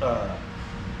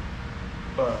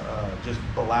just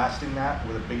blasting that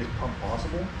with the biggest pump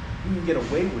possible. You can get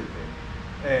away with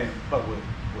it. But with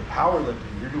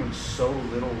powerlifting, you're doing so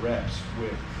little reps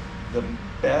with the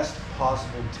best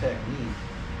possible technique.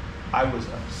 I was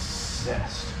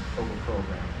obsessed over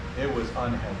programming. It was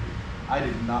unhealthy. I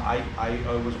did not. I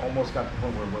was almost got to the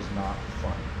point where it was not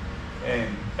fun,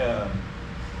 and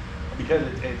because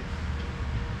it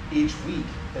each week,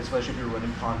 especially if you're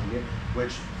running conjugate,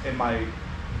 which in my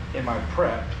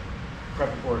prep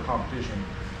before a competition,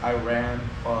 I ran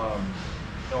a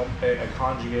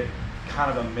conjugate,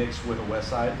 kind of a mix with a west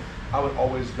side. I would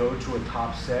always go to a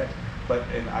top set,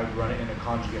 and I would run it in a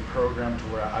conjugate program to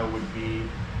where I would be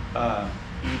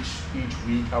each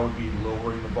week I would be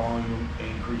lowering the volume,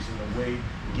 increasing the weight,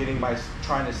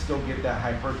 trying to still get that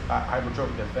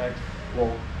hypertrophic effect,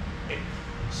 while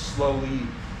slowly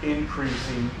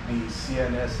increasing the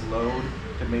CNS load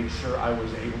to make sure I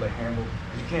was able to handle.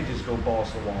 You can't just go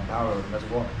balls to the wall and powerlifting. That's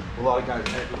what a lot of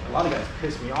guys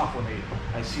piss me off when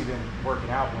I see them working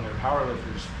out when they're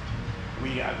powerlifters.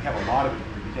 We have a lot of it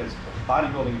here because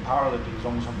bodybuilding and powerlifting is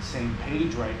almost on the same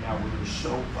page right now, where they're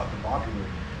so fucking popular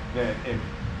that if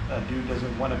a dude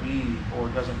doesn't want to be or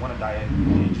doesn't want to diet,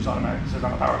 he just automatically says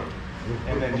I'm a powerlifter,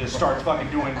 and then just starts fucking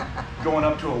going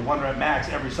up to a 1 rep max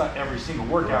every single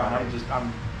workout, and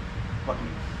I'm fucking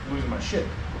losing my shit.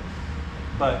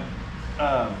 But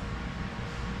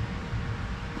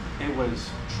it was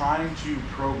trying to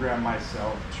program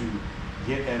myself to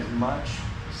get as much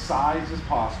size as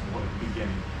possible at the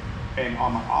beginning. And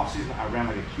on my off season, I ran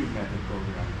like a cube method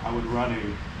program. I would run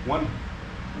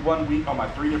one week on my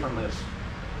 3 different lifts.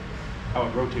 I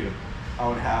would rotate it. I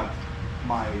would have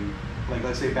my, like,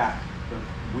 let's say back, the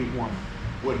week 1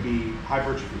 would be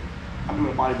hypertrophy. I'm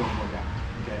doing a bodybuilding workout,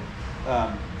 okay?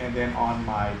 And then on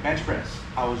my bench press,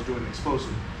 I was doing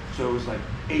explosive. So it was like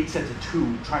 8 sets of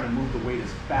 2, trying to move the weight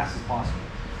as fast as possible.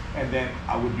 And then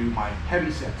I would do my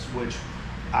heavy sets, which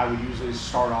I would usually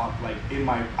start off like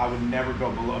I would never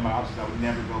go below, in my options, I would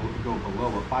never go below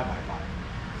a 5x5.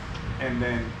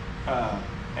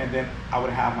 And then I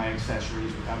would have my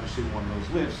accessories with every single one of those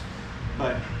lifts.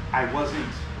 But I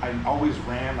always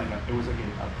ran it was like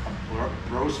a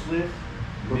bro split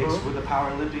mixed with a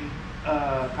powerlifting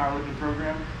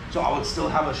program. So I would still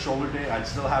have a shoulder day, I'd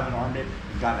still have an arm day.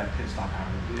 God, that pissed off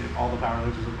powerlifters. All the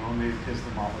powerlifters are going, they pissed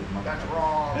them off. That's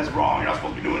wrong. That's wrong. You're not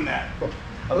supposed to be doing that.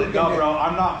 I was like, no, bro,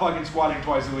 I'm not fucking squatting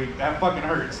twice a week. That fucking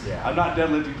hurts. Yeah. I'm not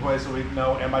deadlifting twice a week,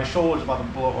 no, and my shoulder's about to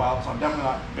blow out, so I'm definitely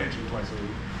not benching twice a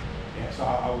week. Yeah, so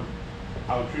I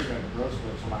would treat it like a bro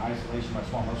split. So my isolation, my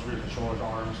small muscle groups, my shoulders,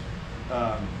 arms,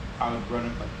 I would run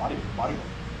it like bodybuilding.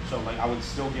 So like I would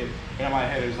still get, and in my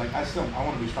head it was like I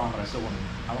want to be strong, but I don't want to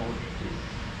get big.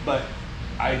 But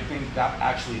I think that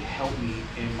actually helped me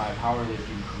in my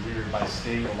powerlifting career by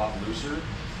staying a lot looser,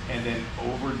 and then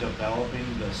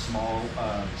overdeveloping the small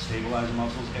stabilizer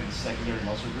muscles and the secondary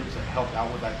muscle groups that helped out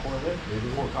with that core lift,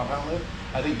 core compound lift.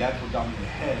 I think that's what got me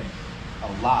ahead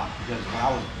a lot, because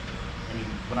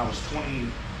when I was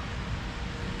 22,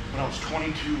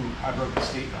 I broke the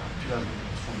state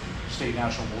 2022 state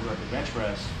national world record bench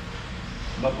press.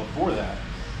 But before that,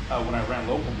 when I ran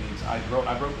local meets, I broke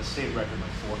the state record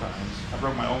like 4 times. I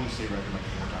broke my own state record like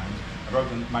 4 times. I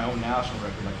broke my own national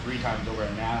record like 3 times over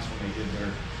at NAS when they did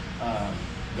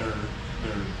their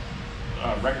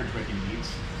record-breaking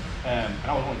meets. And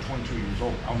I was only 22 years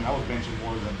old. I was benching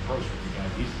more than the pro circuit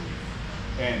guys easily.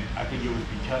 And I think it was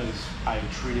because I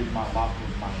treated a lot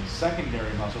with my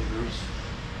secondary muscle groups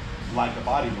like a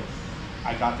bodybuilder.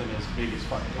 I got them as big as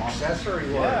fucking awesome. Accessory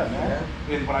work. Yeah, man.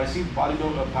 And when I see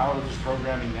bodybuilding powerlifters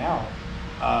programming now,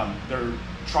 their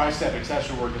tricep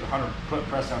accessory work is 100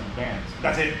 press down to bands.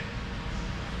 That's it.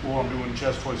 Well, I'm doing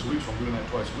chest twice a week, so I'm doing that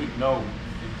twice a week. No, it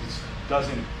just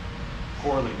doesn't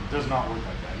correlate. It does not work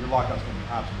like that. Your lockout's going to be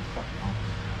absolutely fucking awesome.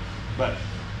 But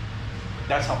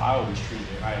that's how I always treated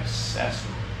it. I obsessed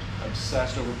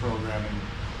over programming.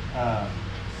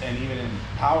 And even in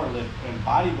powerlift and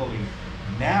bodybuilding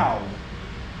now,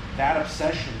 that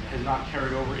obsession has not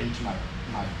carried over into my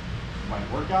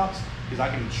workouts, because I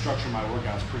can structure my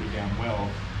workouts pretty damn well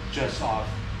just off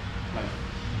like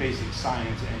basic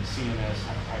science and CNS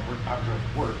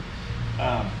hypertrophic work.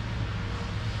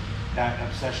 That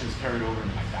obsession is carried over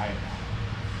into my diet now.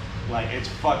 Like it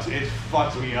fucks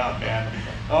me up, man.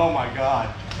 Oh my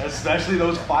god. Especially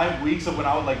those 5 weeks of when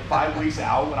I was like 5 weeks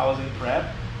out when I was in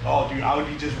prep. Oh, dude, I would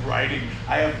be just writing.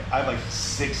 I have like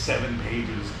 6-7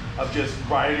 pages of just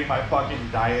writing my fucking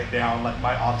diet down, like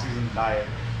my off-season diet,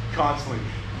 constantly.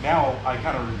 Now I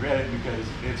kind of regret it because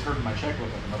it's hurting my checkbook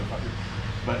like a motherfucker.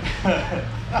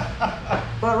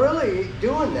 But really,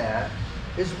 doing that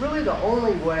is really the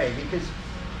only way, because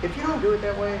if you don't do it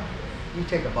that way, you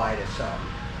take a bite of something,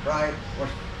 right?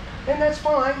 And that's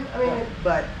fine. I mean,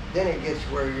 but then it gets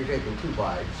where you're taking 2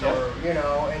 bites, or you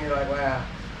know, and you're like, well,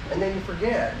 and then you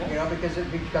forget, you know, because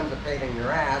it becomes a pain in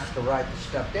your ass to write the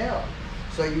stuff down.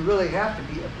 So you really have to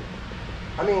be.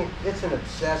 I mean, it's an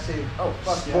obsessive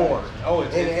sport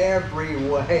in every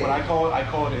way. What I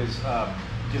call it is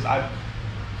because I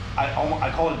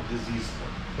call it a disease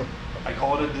sport. I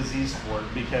call it a disease sport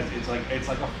because it's like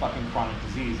a fucking chronic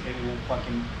disease.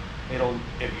 It'll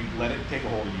if you let it take a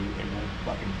hold of you,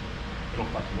 it'll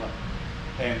fuck you up.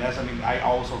 And that's, I mean, I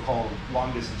also call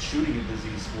long distance shooting a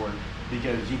disease sport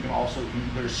because you can also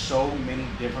there's so many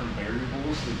different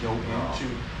variables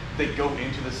that go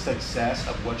into the success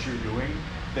of what you're doing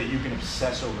that you can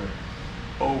obsess over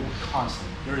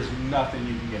constantly. There is nothing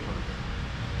you can get perfect.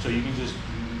 So you can just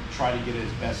try to get it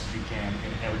as best as you can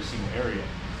in every single area.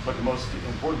 But the most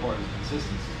important part is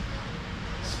consistency,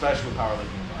 especially with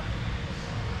powerlifting and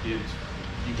bodybuilding.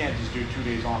 You can't just do 2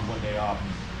 days on, 1 day off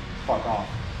and fuck off.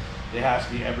 It has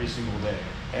to be every single day,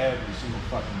 every single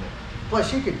fucking day.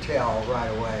 Plus, you could tell right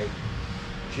away,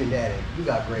 genetic. You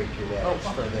got great genetics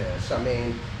for this. I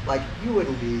mean, like, you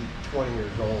wouldn't be 20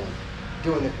 years old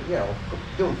doing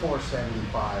doing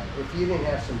 475 if you didn't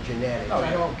have some genetics.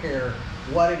 I don't care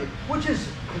what it is, which is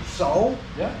so.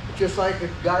 Yeah. Just like the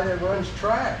guy that runs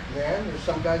track, man. There's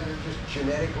some guys that are just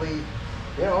genetically,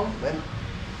 and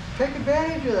take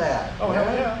advantage of that. Oh,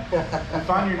 hell yeah. And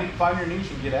find your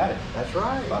niche and get at it. That's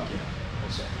right. Fuck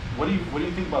yeah. What do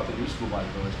you think about the new school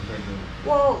bodybuilders compared to?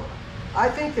 Well, I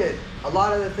think that a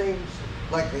lot of the things,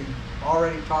 like we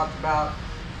already talked about,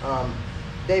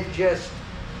 they've just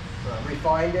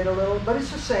refined it a little, but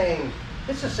it's the same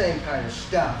kind of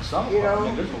stuff. I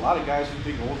mean, there's a lot of guys who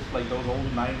think those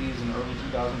old 90s and early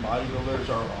 2000 bodybuilders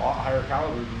are a lot higher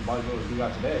caliber than the bodybuilders we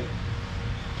got today.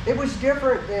 It was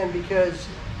different then because,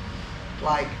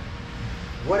 like,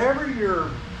 whatever your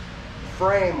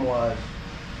frame was,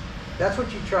 that's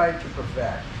what you tried to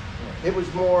perfect. It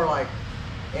was more like,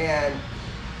 and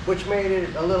which made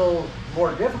it a little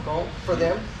more difficult for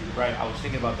them. Right, I was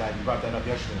thinking about that. You brought that up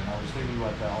yesterday, and I was thinking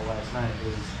about that all last night.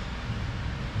 Is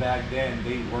back then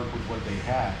they worked with what they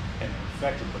had and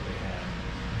perfected what they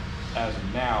had. As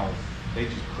of now, they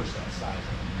just push that size.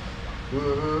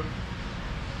 Mm-hmm.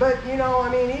 But I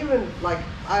mean, even like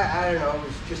I don't know, it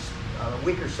was just a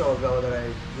week or so ago that I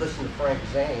listened to Frank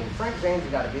Zane. Frank Zane's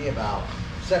got to be about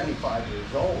 75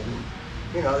 years old. And,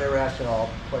 they were asking all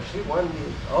questions. He won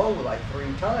the like 3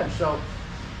 times. So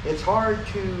it's hard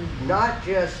to not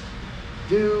just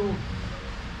do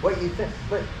what you think,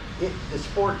 but the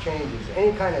sport changes.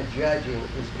 Any kind of judging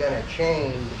is going to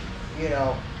change,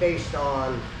 based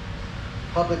on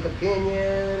public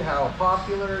opinion, how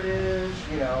popular it is,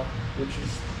 which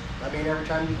is, I mean, every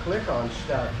time you click on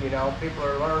stuff, people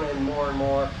are learning more and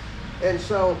more. And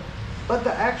so, but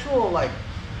the actual, like,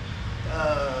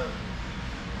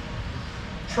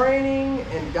 training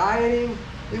and dieting,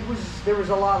 there was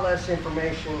a lot less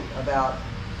information about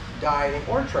dieting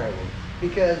or training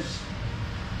because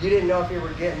you didn't know if you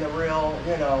were getting the real,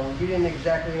 you didn't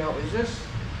exactly know, is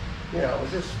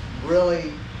this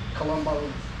really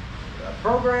Columbo's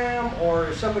program, or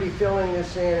is somebody filling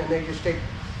this in and they just take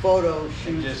photo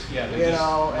shoots, and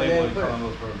then put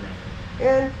Columbo's program.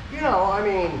 And, I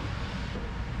mean,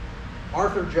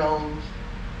 Arthur Jones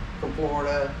from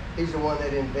Florida, he's the one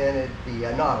that invented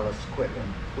the Nautilus equipment.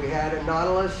 We had a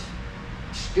Nautilus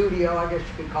studio, I guess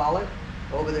you could call it,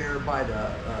 over there by the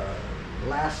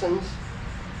Lassens,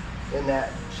 in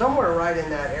that, somewhere right in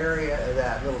that area of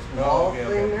that little mall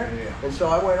thing there. Yeah. And so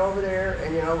I went over there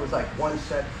and, it was like one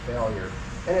set failure.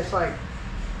 And it's like,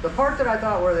 the part that I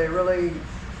thought where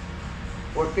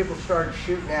people started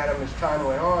shooting at them as time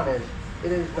went on is,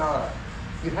 it is not.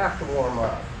 You have to warm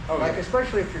up. Like,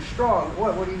 especially if you're strong,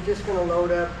 what are you just going to load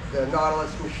up the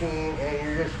Nautilus machine and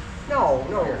you're just, no,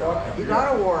 you're not. You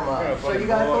got to warm up. So you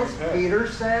got those feeder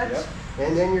sets,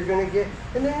 and then you're going to get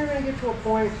to a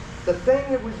point. The thing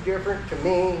that was different to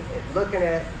me, looking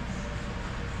at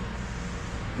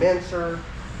Menser,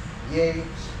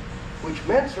 Yates, which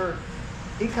Menser,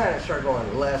 he kind of started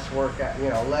going less workout,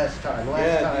 less time.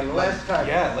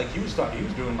 Yeah, like he was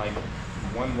doing like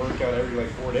one workout every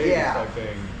like 4 days type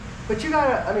thing. But you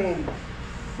gotta, I mean,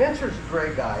 Menser's a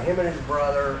great guy, him and his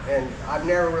brother, and I've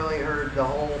never really heard the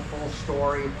whole full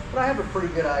story, but I have a pretty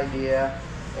good idea.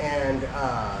 And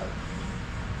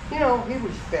you know, he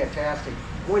was fantastic.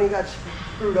 When he got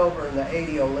screwed over in the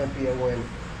 '80 Olympia when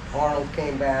Arnold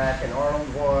came back and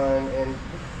Arnold won, and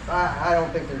I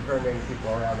don't think there's very many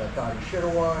people around that thought he should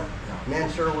have won.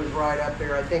 Menser was right up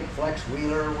there. I think Flex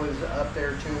Wheeler was up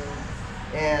there too.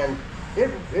 And it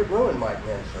ruined Mike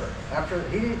Menser. After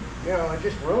he, you know, it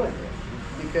just ruined him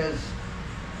because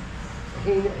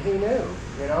he knew,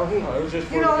 you know, it was just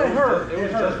for, you know, it hurt. It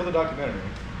was just for the documentary.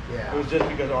 Yeah. It was just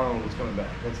because Arnold was coming back.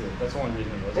 That's it. That's the only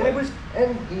reason it was.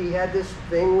 And he had this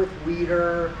thing with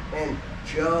Weeder and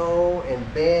Joe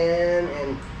and Ben,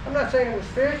 and I'm not saying it was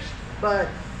fixed, but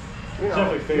you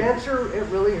know, Menser, it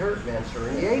really hurt Menser,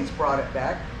 and Yates brought it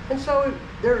back, and so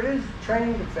there is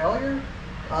training to failure,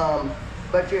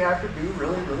 but you have to be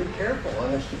really, really careful.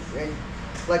 And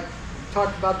like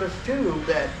talked about this too,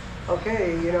 that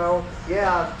okay, you know,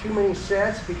 yeah, too many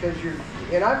sets because you're,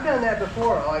 and I've done that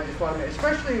before. Oh, I just want to,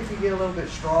 especially if you get a little bit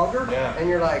stronger, and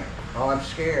you're like, oh, I'm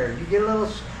scared. You get a little,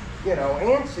 you know,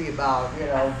 antsy about, you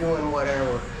know, doing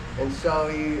whatever, and so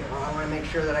you, oh, I want to make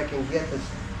sure that I can get this,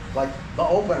 like the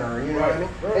opener, you know what I mean?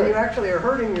 Right. And you actually are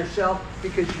hurting yourself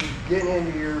because you get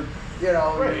into your, you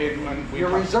know, your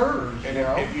reserves. And you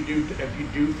know? if you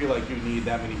do feel like you need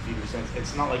that many feeder sets,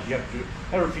 it's not like you have to do.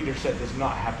 Every feeder set does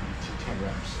not have to be to 10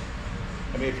 reps.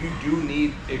 I mean, if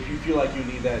you feel like you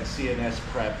need that CNS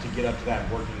prep to get up to that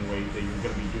working weight that you're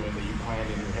going to be doing, that you planned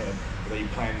in your head, or that you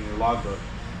planned in your logbook,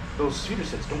 those feeder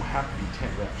sets don't have to be 10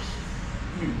 reps.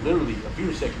 You literally, a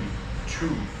feeder set can be 2,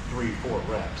 3, 4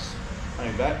 reps. I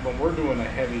mean, that when we're doing a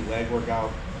heavy leg workout,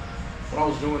 when I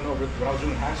was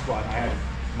doing hack squat, I had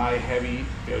my heavy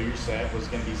failure set was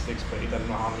going to be 6 plates. I didn't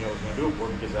know how many I was going to do it for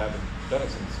because I haven't done it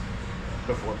since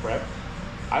before prep.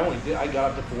 I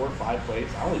got up to 4 or 5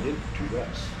 plates. I only did 2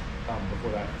 reps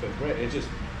before that 5th rep. It's just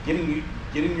getting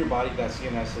your body, that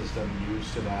CNS system,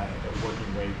 used to that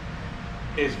working weight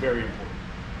is very important.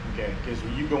 Okay, because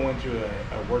when you go into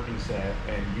a working set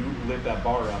and you lift that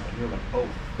bar up and you're like, oh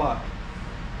fuck,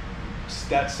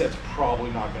 that set's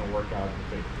probably not going to work out in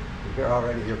the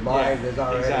paper. Your mind is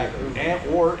already exactly.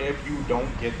 And or if you don't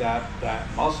get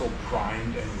that muscle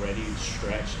primed and ready and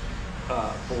stretched,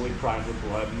 fully primed with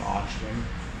blood and oxygen,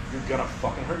 you're gonna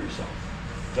fucking hurt yourself.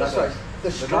 That's right.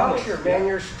 The structure, man,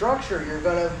 your structure, you're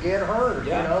gonna get hurt,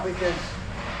 you know, because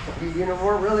you know,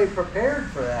 weren't really prepared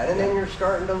for that, and then you're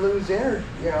starting to lose energy,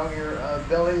 you know, your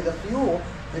ability, the fuel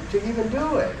to even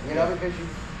do it, you know, because you.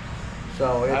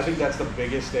 So I think that's the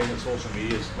biggest thing with social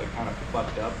media is like kind of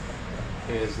fucked up,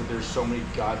 is that there's so many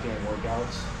goddamn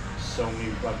workouts, so many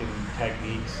fucking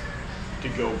techniques to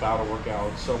go about a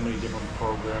workout, so many different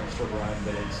programs to run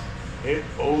that it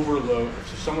overloads.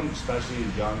 For someone especially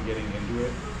young getting into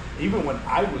it, even when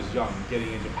I was young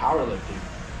getting into powerlifting,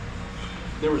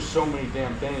 there were so many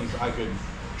damn things I could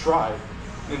try.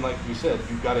 And like you said,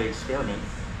 you've got to experiment,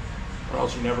 or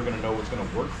else you're never going to know what's going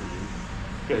to work for you.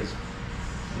 Because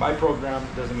my program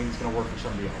doesn't mean it's going to work for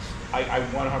somebody else. I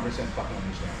 100% fucking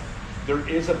understand. There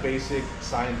is a basic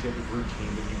scientific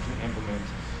routine that you can implement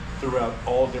throughout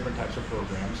all different types of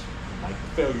programs, like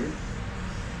failure.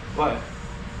 But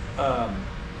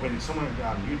when someone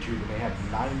on YouTube and they have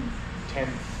 9, 10,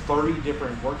 30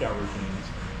 different workout routines,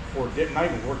 or not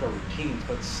even workout routines,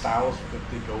 but styles that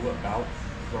they go about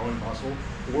growing muscle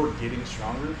or getting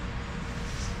stronger,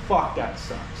 fuck, that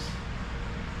sucks.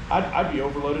 I'd be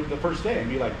overloaded the first day and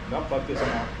be like, no, fuck this, I'm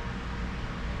out.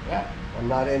 Yeah. I'm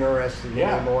not interested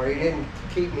anymore. You didn't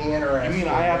keep me interested. You mean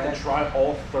I have to try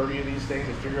all 30 of these things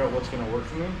to figure out what's going to work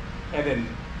for me? And then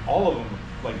all of them,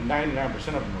 like 99% of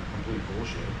them are complete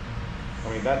bullshit. I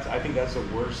mean, I think that's the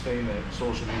worst thing that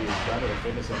social media has done to the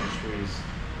fitness industry is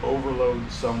overload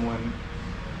someone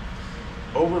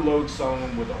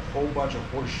with a whole bunch of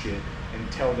horse shit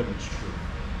and tell them it's true.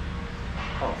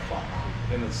 Oh, fuck.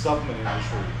 In the supplement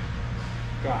industry,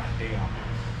 god damn.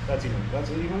 That's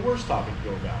an even worse topic to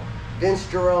go about. Vince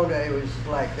Gironda, it was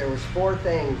like there was 4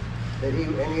 things that he,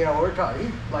 and you know, we're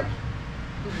talking,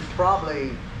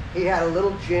 he had a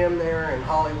little gym there in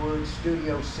Hollywood,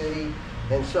 Studio City,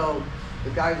 and so the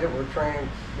guys that were training,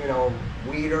 you know,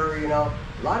 Weeder, you know,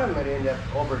 a lot of them would end up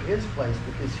over at his place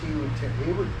because he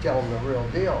would tell them the real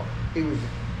deal. He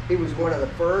was one of the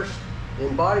first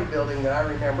in bodybuilding that I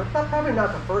remember, probably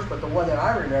not the first, but the one that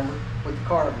I remember with the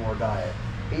carnivore diet.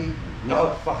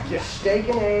 Steak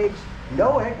and eggs,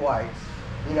 no egg whites,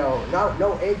 you know,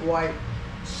 no egg white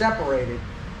separated.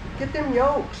 Get them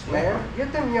yolks, man.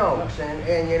 Get them yolks,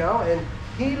 and you know, and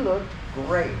he looked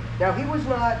great. Now he was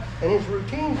not, and his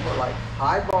routines were like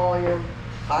high volume,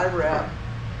 high rep,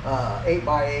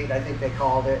 8x8, I think they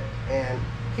called it, and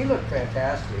he looked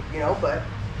fantastic, you know, but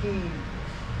he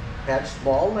had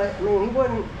small legs. I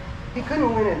mean, he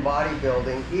couldn't win in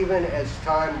bodybuilding even as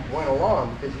time went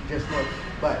along because he just looked,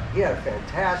 but he had a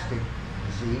fantastic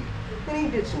physique, and he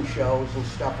did some shows and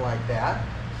stuff like that.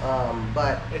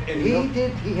 But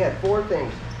he had 4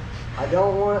 things. I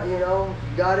don't want, you know,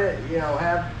 you gotta, you know,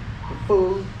 have the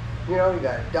food, you know, you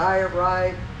gotta diet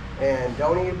right, and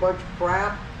don't eat a bunch of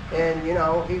crap. And, you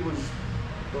know, he was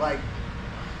like,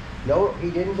 no, he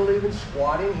didn't believe in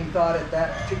squatting. He thought at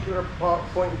that particular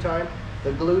point in time,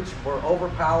 the glutes were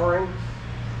overpowering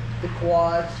the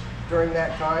quads during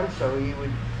that time. So he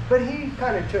would, but he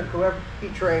kind of took whoever, he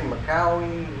trained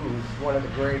McCowie, who's one of the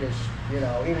greatest, you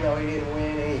know, even though he didn't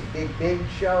win any big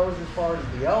shows as far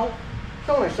as the O,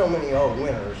 there's only so many O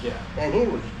winners. Yeah. And he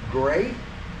was great.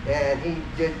 And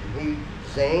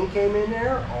Zane came in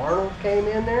there, Arnold came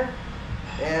in there,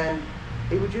 and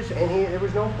he would just, and there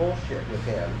was no bullshit with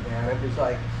him, man. It was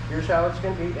like, here's how it's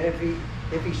gonna be. And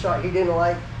if he saw, he didn't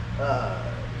like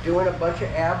doing a bunch of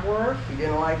ab work, he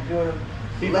didn't like doing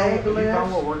a leg lift. He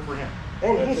found what worked for him.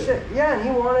 And he said, yeah, and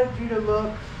he wanted you to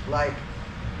look like,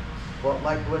 well,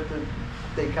 like what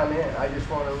they come in. I just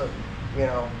want to look, you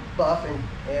know, buff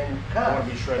and cut. I want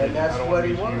to be shredded. And that's I don't what want to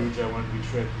he be wanted. huge. I want to be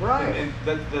shredded. Right. And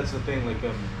that's the thing. Like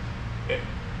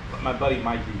my buddy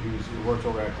Mikey, who works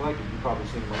over at Collective, you've probably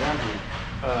seen him around here.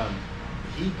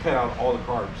 He cut out all the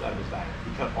carbs out of his diet.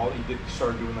 He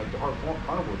started doing like the hard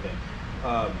carnivore thing.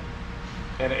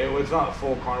 And it's not a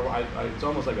full carnivore. It's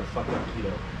almost like a fucked up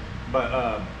keto.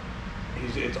 But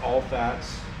it's all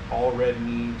fats, all red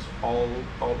meats, all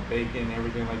bacon,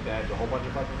 everything like that. A whole bunch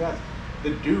of fucking fats.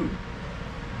 The dude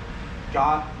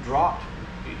got dropped.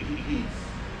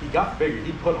 He got bigger.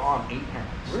 He put on 8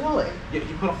 pounds. Really? Yeah,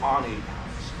 he put on 8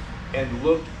 pounds and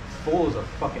looked full as a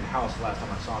fucking house last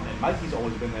time I saw him. And Mikey's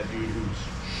always been that dude who's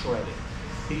shredded.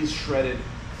 He's shredded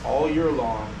all year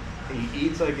long. He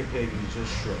eats like a pig and he's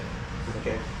just shredded.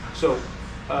 Okay? So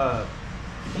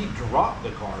he dropped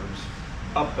the carbs,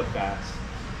 up the fats,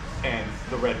 and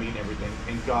the red meat and everything,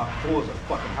 and got full as a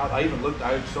fucking house. I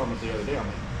saw him the other day. I'm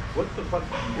like, what the fuck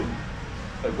are you doing?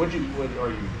 Like, what are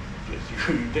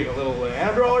you take a little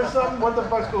Adderall or something? What the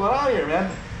fuck's going on here, man?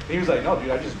 And he was like, no,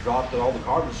 dude, I just dropped all the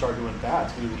carbs and started doing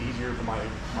fats because it was easier for my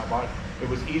body. It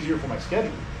was easier for my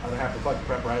schedule. I didn't have to fucking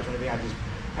prep rice or anything. I just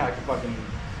packed a fucking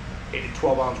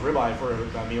 12-ounce ribeye for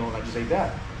a meal and I just ate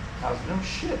that. I was like, no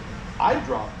shit. I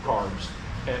dropped carbs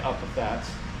and up the fats,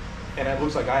 and it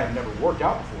looks like I have never worked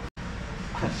out before.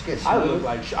 I look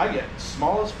like I get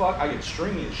small as fuck. I get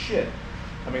stringy as shit.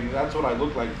 I mean, that's what I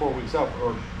look like 4 weeks out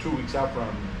or 2 weeks out from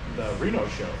the Reno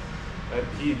show.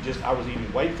 I was eating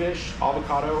whitefish,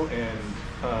 avocado, and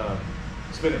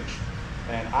spinach,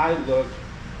 and I looked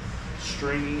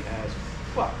stringy as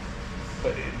fuck.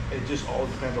 But it just all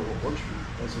depends on what works for you.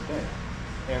 That's the thing.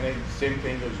 And then same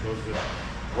thing goes with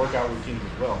workout routines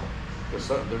as well.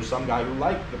 There's some guy who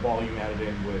like the volume added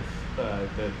in with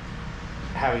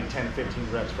having 10 to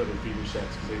 15 reps for their feeder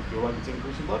sets because they feel like it's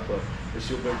increasing blood flow.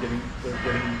 They're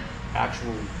getting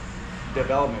actual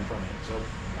development from it. So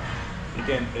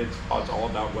again, it's all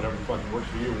about whatever fucking works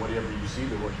for you and whatever you see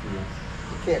that works for you.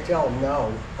 You can't tell them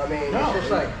no. I mean, it's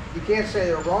just like, you can't say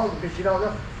they're wrong because you don't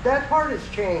know. That part has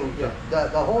changed. Yeah. The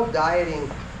whole dieting,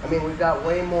 I mean, we've got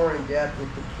way more in depth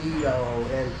with the keto,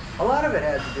 and a lot of it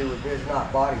has to do with, there's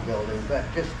not bodybuilding, but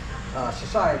just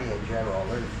society in general.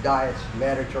 There's diets,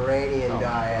 Mediterranean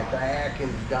diet, the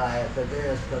Atkins diet, the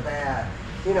this, the that,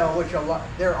 you know, which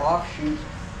they're offshoots.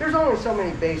 There's only so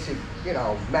many basic, you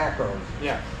know, macros.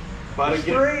 Yeah. But There's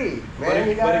again, 3, man.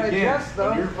 You gotta adjust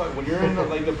them. When you're in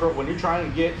when you're trying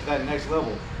to get to that next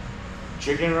level,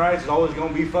 chicken and rice is always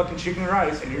gonna be fucking chicken and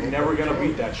rice, and you're never gonna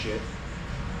beat that shit.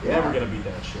 You're never gonna beat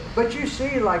that shit. But you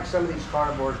see, like some of these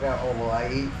carnivores now. Oh well,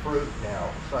 I eat fruit now.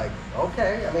 It's like,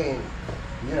 okay. I mean,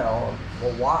 you know,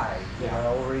 well, why? You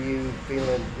know, were you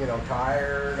feeling, you know,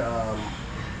 tired?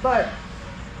 But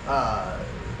at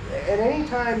any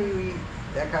time you eat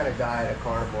that kind of diet, a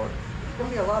carnivore, there's going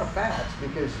to be a lot of fats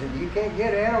because you can't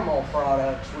get animal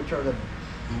products, which are in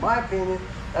my opinion,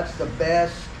 that's the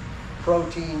best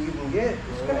protein you can get.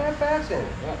 It's going to have fats in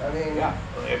it. Yeah.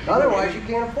 I mean, otherwise you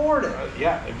can't afford it.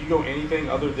 If you go anything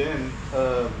other than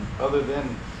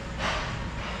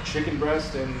chicken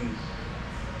breast and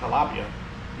tilapia,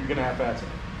 you're going to have fats in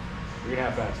it. You're going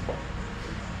to have fats in it.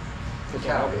 That's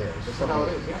how it is. That's how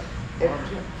it is, yeah.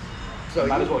 So you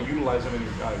might as well utilize them in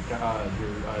your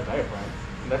diaphragm.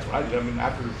 And that's what I did. I mean,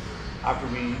 after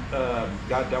we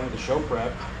got done with the show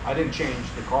prep, I didn't change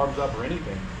the carbs up or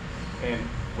anything. And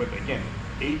with, again,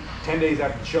 10 days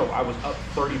after the show, I was up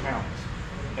 30 pounds.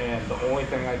 And the only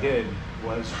thing I did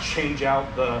was change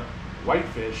out the white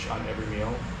fish on every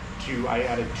meal I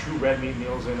added 2 red meat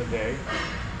meals in a day.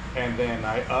 And then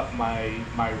I upped my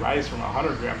rice from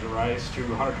 100 grams of rice to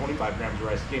 125 grams of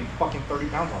rice. Gained fucking 30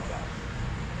 pounds off that.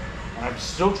 And I'm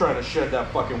still trying to shed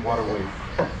that fucking water weight.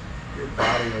 Your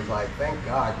body was like, thank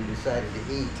God you decided to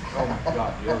eat. Oh my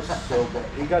God, it was so bad.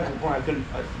 It got to the point I couldn't,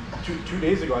 2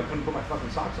 days ago, I couldn't put my fucking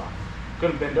socks on.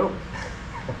 Couldn't bend over.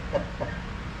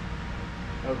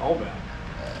 That was all bad.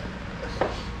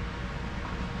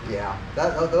 Yeah,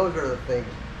 those are the things.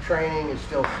 Training is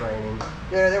still training.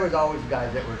 Yeah, there was always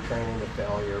guys that were training to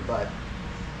failure, but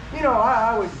you know,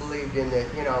 I always believed in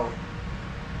that. You know,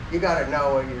 you got to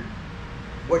know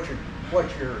what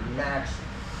your max.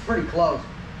 Pretty close.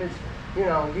 It's, you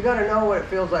know, you got to know what it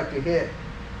feels like to hit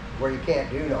where you can't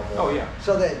do no more. Oh yeah.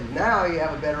 So that now you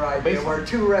have a better idea where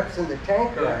 2 reps in the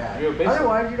tank are at.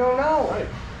 Otherwise, you don't know. Right.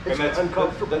 It's and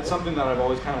uncomfortable. That's something that I've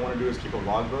always kind of wanted to do is keep a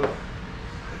logbook.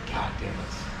 God damn it.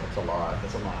 That's a lot.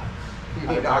 That's a lot. You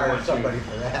need to hire somebody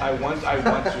for that. I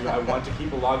want to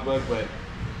keep a logbook, but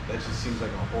that just seems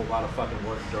like a whole lot of fucking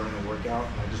work during the workout,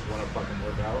 and I just want to fucking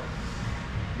work out.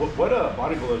 What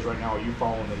bodybuilders right now are you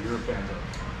following that you're fans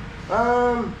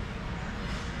of?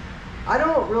 I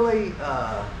don't really,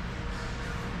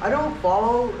 I don't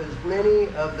follow as many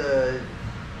of the,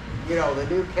 you know, the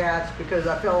new cats because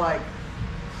I feel like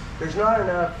there's not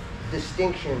enough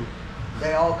distinction.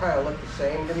 They all kind of look the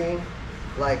same to me.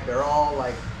 Like they're all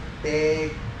like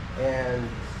big, and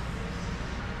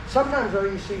sometimes though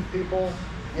you see people,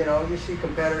 you know, you see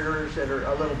competitors that are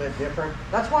a little bit different.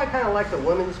 That's why I kind of like the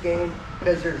women's game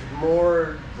because there's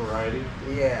more variety.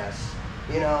 Yes,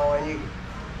 you know, and you,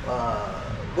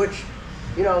 which,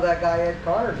 you know, that guy Ed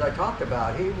Connors I talked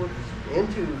about, he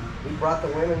brought the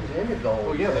women's into gold.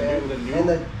 Oh yeah, the new. And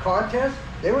the contest,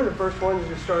 they were the first ones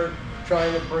to start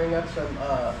trying to bring up some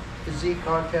physique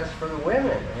contests for the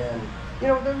women, and you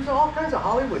know, there was all kinds of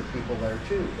Hollywood people there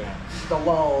too. Yeah.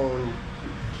 Stallone,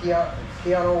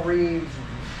 Keanu Reeves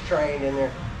trained in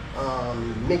there,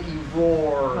 Mickey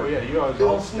Rourke. Oh yeah, you always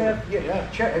Bill Smith.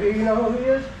 Yeah. You know who he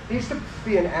is? He used to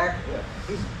be an actor.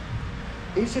 Yeah.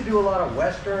 He used to do a lot of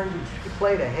westerns. He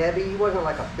played a heavy. He wasn't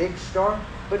like a big star,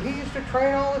 but he used to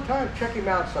train all the time. Check him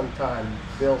out sometime,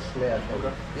 Bill Smith. And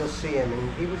okay. You'll see him,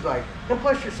 and he was like. And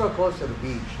plus, you're so close to the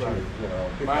beach, too. Right. You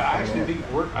know. I actually think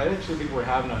we're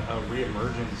having a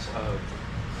reemergence of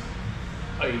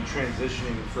a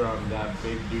transitioning from that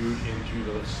big dude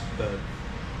into the.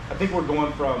 I think we're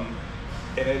going from,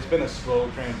 and it's been a slow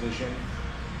transition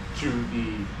to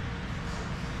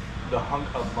the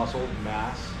hunk of muscle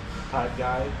mass type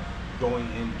guy going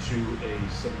into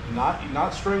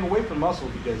not straying away from muscle,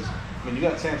 because I mean you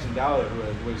got Samson Dowda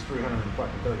who weighs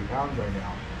 330 pounds right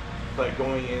now, but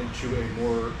going into a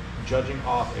more judging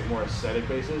off a more aesthetic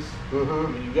basis. Mm-hmm. I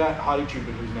mean you got Hadi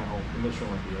Chubin, who's now the Mr.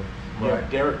 Olympia. You Right.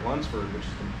 have Derek Lunsford, which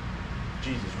is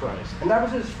Jesus Christ. And that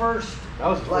was his first. That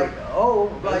was his like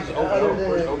first, like first other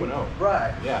than open O.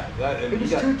 Right. Yeah, that and He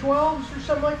was got, 212s or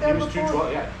something like that. He was before?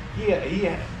 212. Yeah, he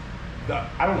had.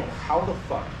 I don't know how the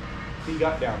fuck he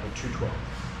got down to 212,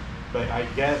 but I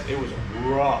guess it was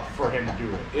rough for him to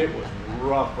do it. It was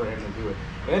rough for him to do it.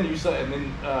 And then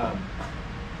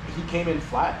he came in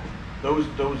flat. Those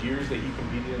years that he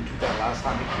competed in that last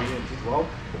time he competed in 212,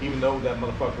 even though that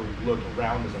motherfucker looked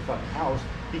round as a fucking house,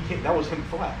 that was him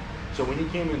flat. So when he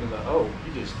came into the O,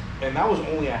 and that was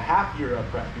only a half year of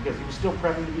prep because he was still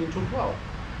prepping to be in 212.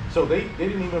 So they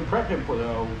didn't even prep him for the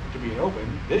O to be an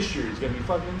open. This year he's gonna be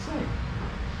fucking insane.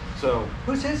 So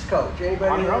who's his coach?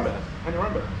 Anybody? Henry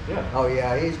Rumbaugh, yeah. Oh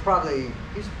yeah,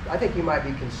 I think he might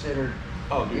be considered.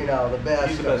 Oh, dude. You know, the best.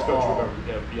 He's the best coach all. we've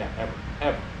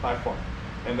ever, by far.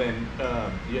 And then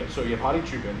so you have Hadi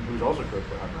Chubin, who's also coached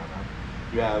by Henry Rumbaugh.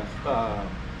 You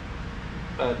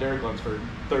have Derek Lunsford,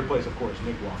 third place, of course,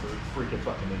 Nick Walker, freak of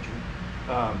fucking nature.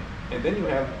 And then you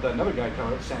have another guy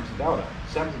coming up, Samson Dowda.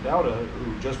 Samson Dowda,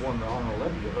 who just won the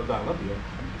Arnold.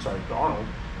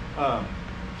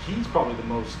 He's probably the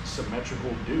most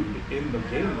symmetrical dude in the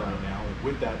game right now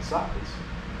with that size.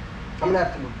 I'm gonna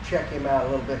have to check him out a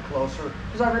little bit closer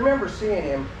because I remember seeing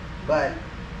him, but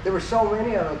there were so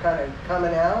many of them kind of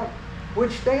coming out,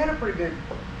 which they had a pretty good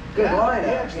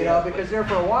lineup, you know, because there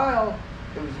for a while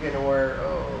it was getting where,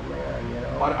 oh man, you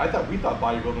know. We thought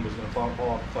bodybuilding was gonna fall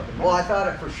off the fucking map. Well, I thought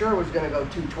it for sure was gonna go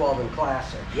 212 in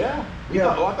classic. Yeah. I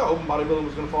thought open bodybuilding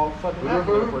was gonna fall off the fucking map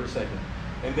for a second.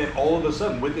 And then all of a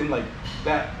sudden, within like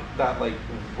that like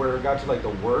where it got to like the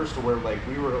worst, where like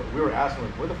we were asking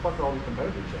like where the fuck are all these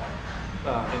competitors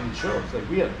at in these shows? Like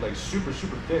we had like super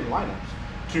thin lineups.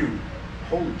 To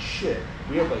holy shit,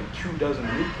 we have like 24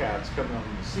 new cats coming on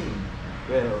the scene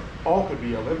that all could be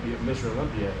Mr.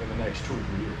 Olympia in the next 2 or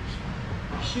 3 years.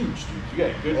 Huge dudes. You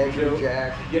got good Andrew Vito.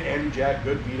 Jack. Yeah, Andrew Jack,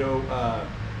 good Vito.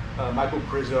 Michael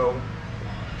Prizzo.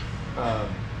 We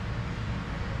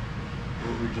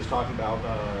were just talking about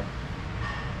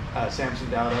Samson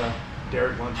Dowda,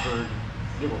 Derek Lunsford.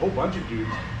 You have a whole bunch of dudes,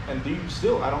 and dudes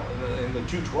still. I don't in the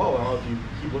 212. I don't know if you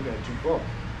keep looking at 212.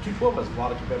 212 has a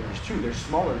lot of competitors too. They're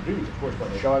smaller dudes, of course, by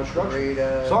the Sean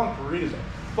Carita. Sean Carita's a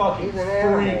fucking He's an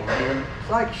animal, freak, man. dude.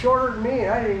 It's like shorter than me,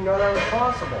 and I didn't even know that was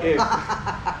possible.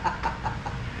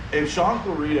 If Sean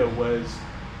Clarita was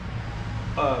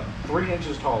 3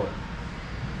 inches taller,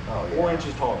 4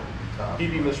 inches taller, he'd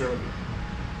be Mr. Olympia.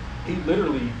 He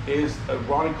literally is a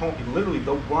Ronnie Coleman. Literally,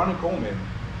 the Ronnie Coleman,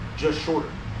 just shorter.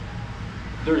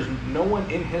 There's no one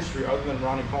in history other than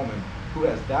Ronnie Coleman who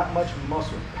has that much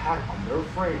muscle packed on their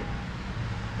frame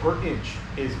per inch.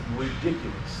 Is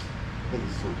ridiculous.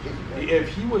 If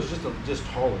he was just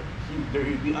taller,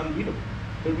 he'd be unbeatable.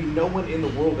 There'd be no one in the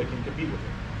world that can compete with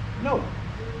him. No one.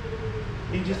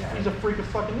 He's a freak of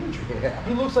fucking nature. Yeah.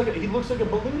 He looks like a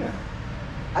balloon now.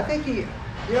 I think you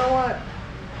know what?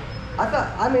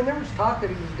 I mean, there was talk that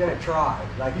he was going to try.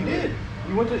 Like He did.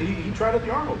 He tried at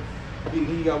the Arnold.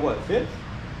 He got what, 5th?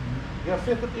 He got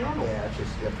 5th at the Arnold. Yeah, it's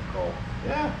just difficult.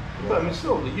 Yeah. But I mean,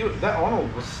 still, that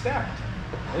Arnold was stacked,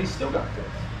 and he still got 5th.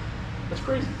 That's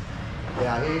crazy.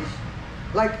 Yeah, he's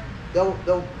like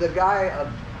the guy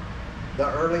of the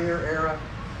earlier era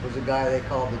was a guy they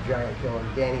called the Giant Killer,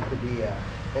 Danny Padilla.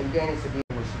 And Danny Padilla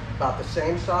was about the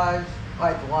same size,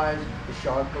 height-wise, as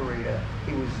Sean Clarita.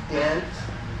 He was dense,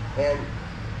 and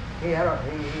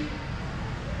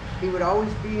he would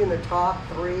always be in the top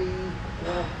 3,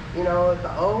 you know, at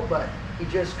the O, but he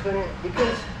just couldn't,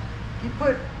 because you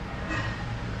put,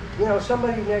 you know,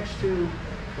 somebody next to,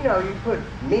 you know, you put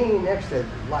me next to,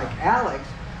 like, Alex,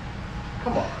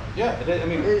 come on. Yeah, I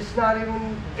mean, it's not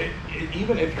even.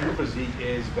 Even if your physique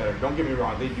is better, don't get me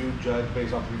wrong, they do judge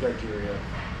based on 3 criteria: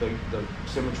 the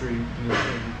symmetry,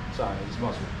 size,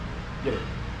 muscle. Get it.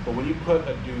 But when you put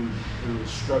a dude who is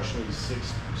structurally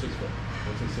 6 foot,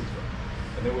 let's say 6 foot,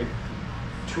 and they weigh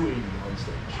 280 on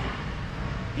stage,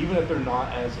 even if they're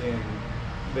not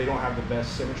they don't have the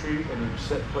best symmetry, and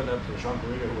you're putting up to Sean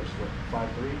Clarita, which is what,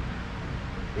 5'3".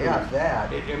 Yeah,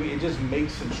 that. I mean, it just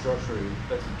makes him that's a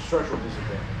structural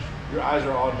disadvantage. Your eyes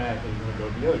are automatically going to go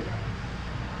to the other guy.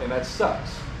 And that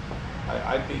sucks.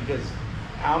 I think, because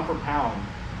pound for pound,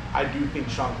 I do think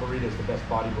Sean Clarita is the best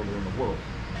bodybuilder in the world.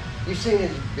 You seen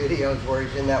his videos where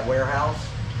he's in that warehouse?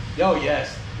 Oh,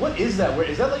 yes. What is that?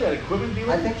 Is that like an equipment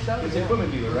dealer? I think so. It's an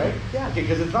equipment dealer, right? Yeah. Okay,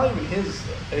 because it's not even his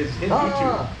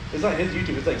YouTube. It's not his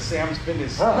YouTube. It's like Sam's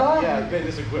Fitness. Yeah,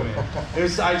 fitness equipment. I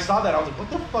saw that. I was like, what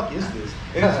the fuck is this?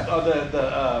 And it's,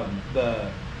 the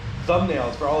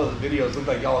thumbnails for all of the videos look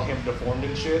like all him deformed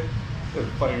and shit. They're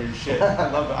funnier than shit.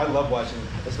 I love watching it,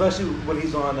 especially when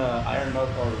he's on Iron or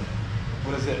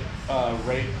what is it?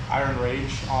 Iron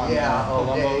Rage on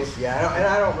Columbo's. Yeah, and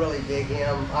I don't really dig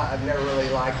him. I've never really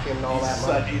liked him and all that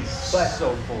much. He's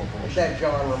so full of bullshit. That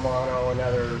John Romano,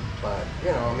 but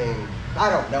you know, I mean, I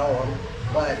don't know him,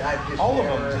 but I just all of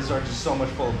them are just so much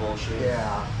full of bullshit.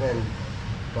 Yeah,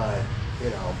 but you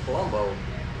know, Columbo,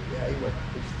 yeah, he's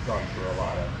gone through a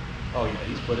lot of. Oh yeah,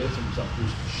 he's put himself through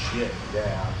some shit.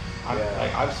 Yeah.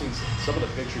 I've seen some of the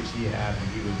pictures he had when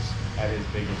he was at his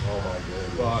biggest. Oh my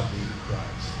goodness. Fucking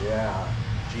Christ. Yeah.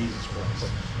 Jesus Christ.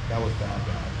 That was bad,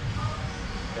 guy.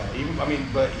 Yeah,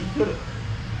 but he could have,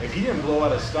 if he didn't blow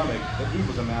out his stomach, that dude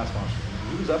was a mass monster.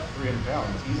 He was up 300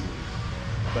 pounds easily.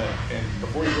 And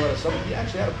before he blew out his stomach, he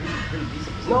actually had a pretty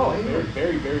decent physique. No,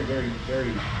 very, very, very,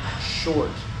 very short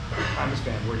time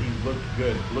span where he looked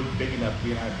good, looked big enough to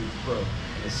be an IFBB pro,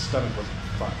 and his stomach wasn't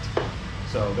fucked.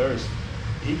 So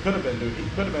he could have been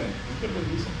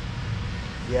decent.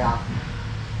 Yeah.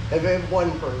 If it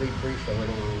wasn't for Lee Priest, I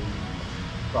wouldn't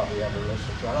probably ever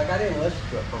listen to it. Like, I didn't listen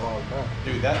to it for a long time.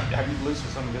 Dude, have you listened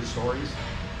to some of his stories?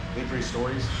 Lee Priest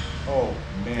stories? Oh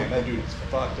man, that dude is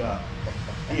fucked up.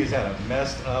 He has had a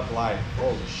messed up life.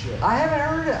 Holy shit. I haven't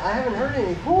heard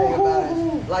anything about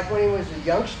it. Like when he was a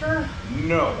youngster?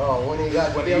 No. Oh, when he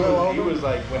got to be a little older? He was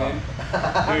like,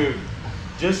 dude,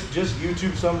 just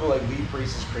YouTube some of like Lee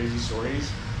Priest's crazy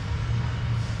stories.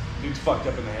 Dude's fucked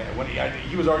up in the head.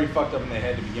 He was already fucked up in the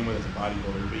head to begin with as a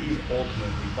bodybuilder, but he's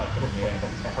ultimately fucked up in the head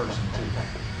as a person too.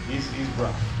 He's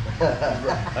rough. He's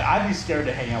rough. Like, I'd be scared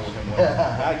to hang out with him one day.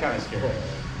 I'd kind of scared him.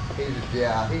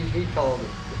 He told it.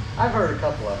 I've heard a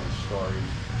couple of his stories.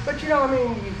 But you know, I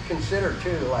mean, you consider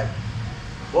too, like,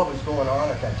 what was going on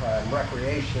at that time,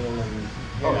 recreationally,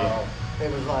 you know. It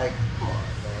was like, come on,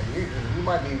 man, you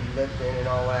might be lifting and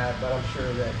all that, but I'm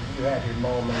sure that you had your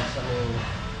moments. I mean,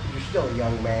 you're still a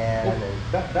young man.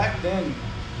 Well, And back then,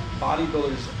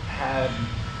 bodybuilders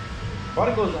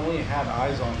only had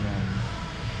eyes on them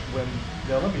when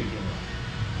the Olympia came out.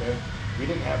 Okay, we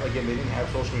didn't have, again, they didn't have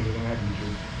social media, they didn't have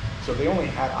YouTube, so they only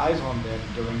had eyes on them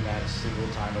during that single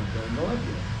time of during the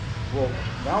Olympia. Well,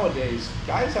 nowadays,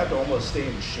 guys have to almost stay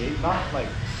in shape, not like,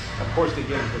 of course they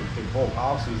get it for the full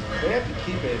off season, but they have to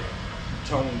keep it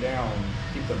toned down,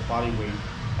 keep the body weight,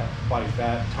 body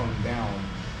fat toned down,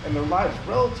 and their lives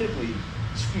relatively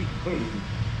squeaky clean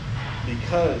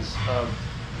because of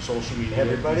social media.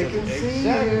 everybody can see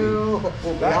exactly. you.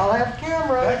 Well, We all have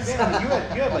cameras. Back then,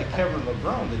 you had like Kevin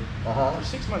LeBron that for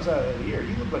 6 months out of the year,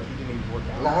 he looked like he didn't even work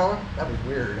out. That was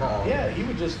weird, huh? Yeah, he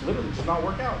would just literally just not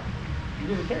work out. He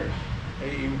didn't care.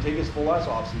 He would take his full ass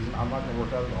off season. I'm not gonna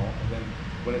work out at all. And then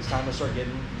when it's time to start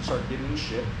getting in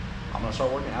shit, I'm gonna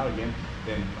start working out again.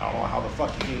 Then I don't know how the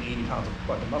fuck you gain 80 pounds of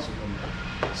fucking muscle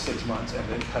in 6 months and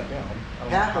then cut down.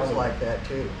 Pat was like that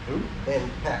too. Who?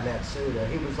 And Pat Matsuda,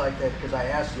 he was like that because I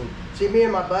asked him. See, me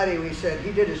and my buddy, we said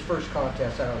he did his first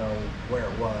contest. I don't know where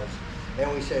it was,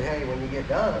 and we said, hey, when you get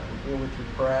done with your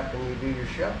prep and you do your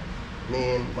show,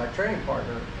 me and my training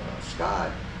partner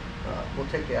Scott, we'll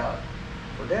take you out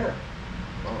for dinner.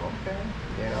 Oh, okay,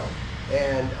 you know,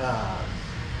 and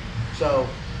so.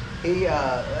 So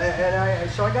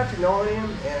I got to know him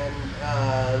and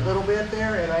a little bit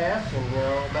there, and I asked him, you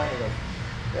know, about it.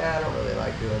 Yeah, I don't really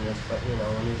like doing this, but you know,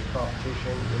 when there's a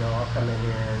competition, you know, I'll come in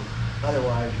here, and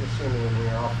otherwise you'll see me in here,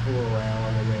 I'll fool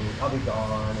around, and then I'll be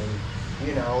gone, and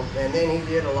you know. And then he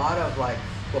did a lot of like,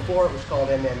 before it was called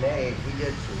MMA, he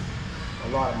did a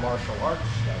lot of martial arts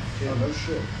stuff too. Oh, no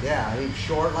shit. Yeah, he's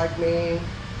short like me,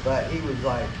 but he was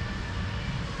like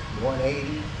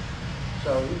 180,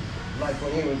 so. Like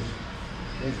when he was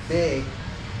big,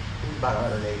 he was about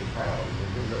 180 pounds, and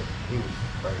he was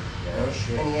crazy. You know? Oh,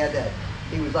 shit. And he had that,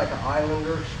 he was like an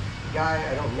Islanders guy.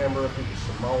 I don't remember if he was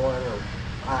Samoan or,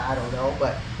 I don't know,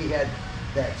 but he had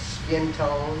that skin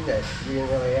tone that you didn't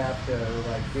really have to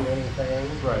like do anything,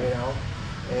 right. You know?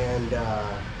 And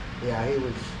yeah, he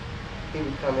would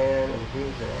come in and he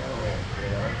was an animal, you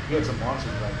know? You had some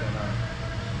monsters back then, huh?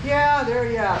 Yeah,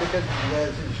 because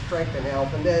of his strength and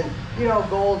health, and then you know,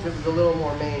 Gold's, it was a little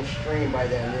more mainstream by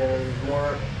then. You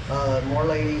know, there was more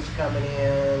ladies coming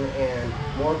in and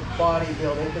more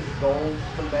bodybuilding because Gold's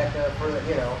the mecca for the,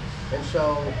 you know, and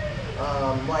so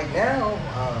like now,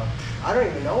 I don't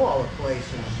even know all the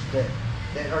places that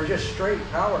are just straight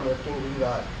powerlifting. You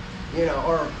got, you know,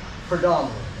 or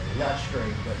predominantly, not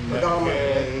straight, but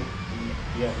predominantly.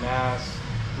 You got Mass,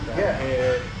 yeah.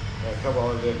 Hit. A couple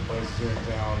other different places here in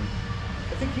town.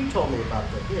 I think you told me about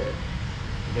the Hit.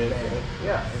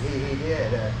 Yeah, he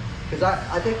did. Because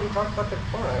I think we talked about that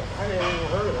before. I hadn't even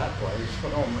heard of that place.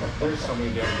 Oh, there's so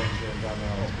many different things here in town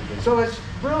now. It's ridiculous. So it's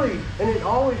really, and it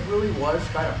always really was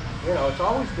kind of, you know, it's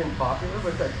always been popular,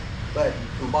 but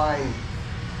combine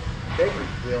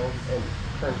Bakersfield and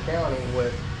Kern County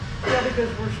with, yeah,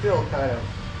 because we're still kind of,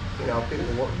 you know,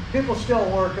 people still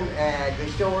work in ag.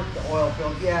 They still work the oil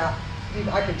field. Yeah.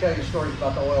 I can tell you stories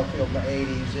about the oil field in the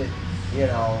 80s, you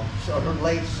know, so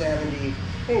late 70s.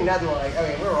 Ain't nothing like, I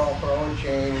mean, we were all throwing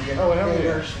chains, getting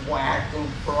fingers whacked and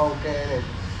broken, and,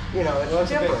 you know, it's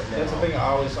different now. That's the thing I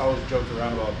always joked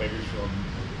around about Bakersfield.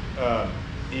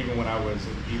 Even when I was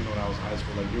in high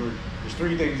school, like there's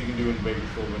three things you can do in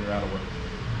Bakersfield when you're out of work.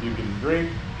 You can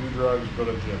drink, do drugs, go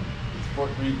to the gym. It's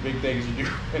three big things you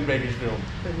do in Bakersfield.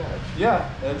 Pretty much.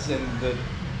 Yeah, that's in the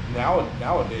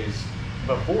nowadays.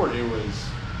 Before it was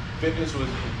fitness or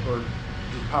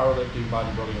just powerlifting,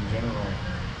 bodybuilding in general.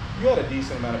 You had a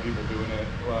decent amount of people doing it.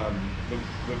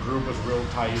 The group was real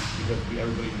tight because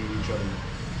everybody knew each other.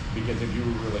 Because if you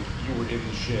were in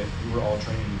the shit, you were all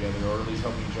training together or at least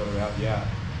helping each other out. Yeah.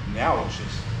 Now it's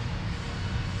just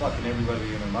fucking everybody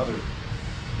and their mother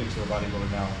thinks they're a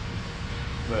bodybuilder now.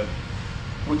 But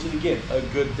which is again a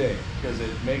good thing because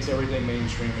it makes everything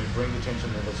mainstream. It brings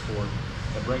attention to the sport.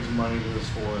 It brings money to the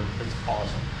sport. It's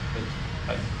awesome.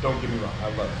 Don't get me wrong. I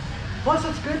love it. Plus,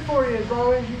 it's good for you as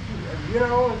long as you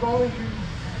know, as long as you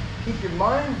keep your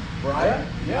mind right.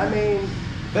 Yeah. I mean,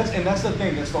 that's the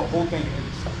thing. That's the whole thing.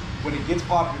 When it gets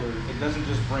popular, it doesn't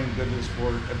just bring good to the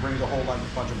sport. It brings a whole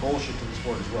bunch of bullshit to the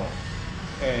sport as well.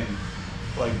 And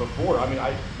like before,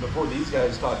 before these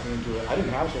guys talked me into it, I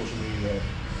didn't have social media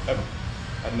ever.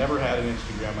 I never had an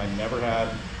Instagram. I never had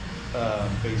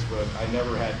Facebook. I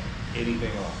never had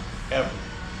anything at all, ever.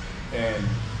 And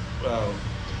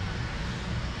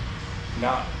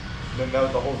now,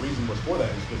 the whole reason was for that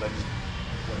is because I just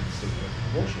wanted to sit with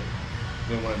bullshit.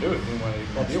 Didn't want to do it. Didn't want to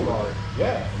even deal with it.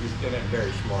 Yeah, and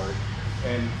very smart.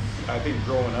 And I think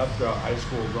growing up throughout high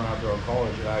school, growing up throughout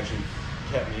college, it actually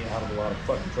kept me out of a lot of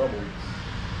fucking trouble,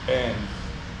 and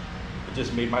it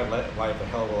just made my life a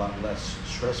hell of a lot less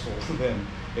stressful than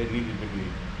it needed to be.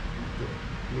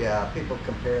 Yeah, people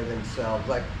compare themselves.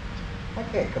 Like, I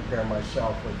can't compare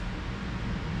myself with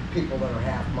people that are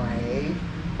half my age.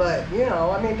 But, you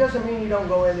know, I mean, it doesn't mean you don't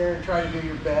go in there and try to do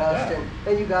your best, Yeah.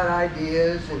 and you got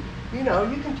ideas, and, you know,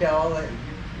 you can tell that,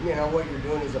 you know, what you're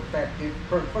doing is effective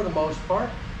for the most part,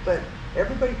 but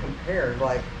everybody compares,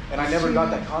 like... And I never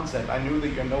got that concept. I knew that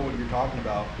you know what you're talking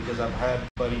about because I've had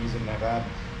buddies and I've had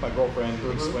my girlfriend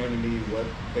explain to me what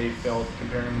they felt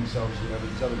comparing themselves to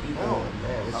these other people. Oh,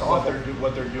 man, it's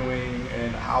what they're doing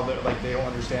and how they're, like, they don't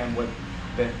understand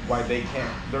why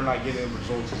they're not getting the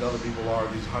results as other people are,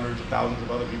 these hundreds of thousands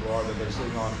of other people are that they're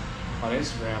sitting on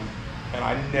Instagram. And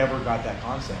I never got that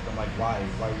concept. I'm like, why do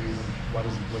you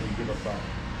give a fuck?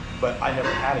 But I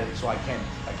never had it, so I can't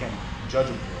judge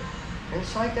them for it. And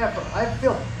it's like that.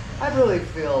 I really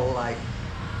feel like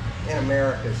in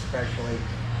America, especially,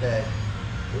 that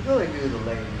we really do the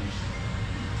ladies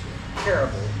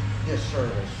terrible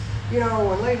disservice. You know,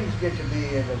 when ladies get to be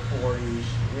in their 40s,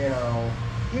 you know,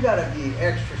 you got to be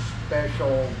extra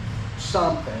special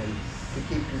something to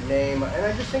keep your name. And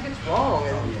I just think it's wrong.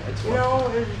 And you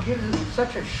know, it gives them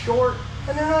such a short.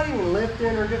 And they're not even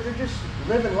lifting, or they're just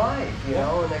living life, you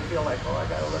know, and they feel like, oh, I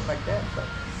got to live like that. But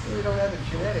we don't have the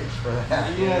genetics for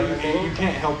that. Yeah, you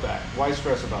can't help that. Why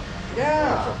stress about that?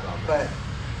 Yeah, but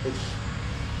it's,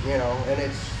 you know, and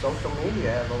it's social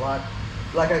media has a lot.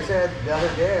 Like I said the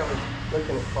other day, I was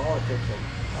looking at politics, and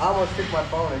I almost took my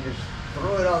phone and just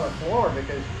threw it on the floor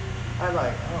because I'm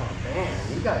like, oh,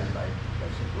 man, you guys like,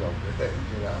 this is real good,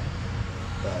 you know.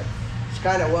 But it's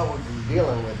kind of what we're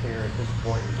dealing with here at this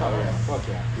point in time. Oh, yeah, fuck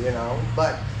yeah. You know,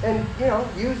 but, and, you know,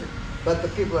 use it. But the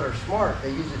people that are smart, they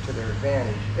use it to their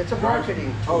advantage. It's a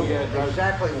marketing tool. Oh, yeah.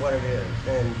 Exactly what it is.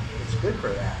 And it's good for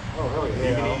that. Oh, hell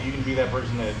yeah. You can be that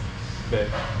person that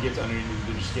gets underneath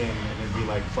your skin and then be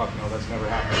like, fuck no, that's never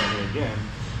happening to me again.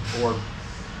 Or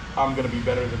I'm going to be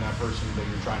better than that person that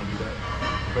you're trying to be that,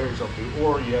 compare yourself to.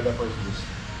 Or you have that person just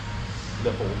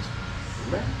that folds.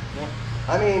 Yeah.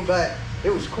 I mean, but it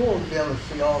was cool to be able to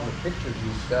see all the pictures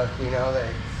and stuff, you know,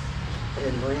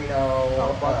 in Reno.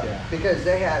 Oh, fuck yeah. Because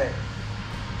they had it.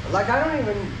 Like, I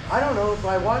don't know if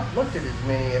I looked at as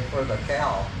many for the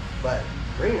Cal, but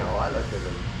Reno, I looked at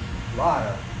a lot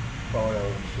of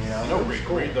photos, you know.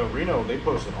 No, Reno, they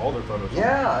posted all their photos.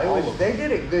 Yeah, they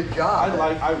did a good job.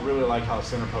 I really like how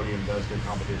Center Podium does their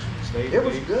competitions. It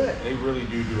was good. They really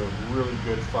do a really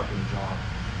good fucking job.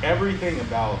 Everything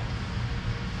about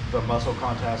the muscle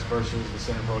contest versus the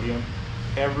Center Podium,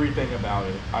 everything about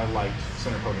it, I liked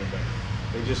Center Podium better.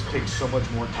 They just take so much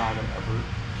more time and effort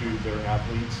to their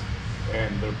athletes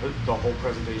and the whole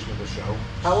presentation of the show.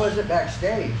 How was it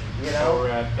backstage? You know,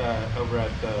 over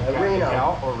at Reno.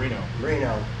 Cal or Reno.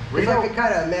 Reno. Because I could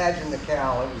kind of imagine the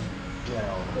Cal. It was, you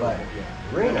know, but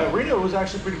yeah. Reno was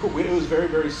actually pretty cool. It was very,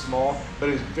 very small, but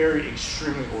it was very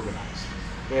extremely organized.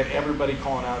 They had everybody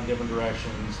calling out in different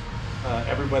directions.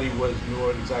 Everybody knew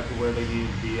exactly where they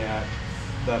needed to be at.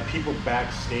 The people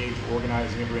backstage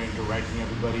organizing everybody and directing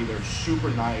everybody, they're super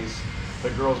nice. The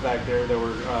girls back there that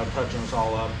were touching us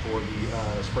all up for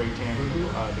the spray tan,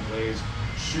 the glaze,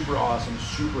 super awesome,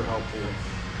 super helpful.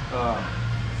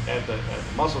 At the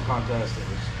muscle contest, it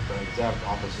was the exact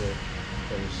opposite.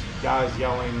 There's guys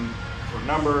yelling for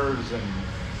numbers and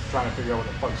trying to figure out what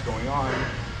the fuck's going on.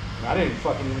 And I didn't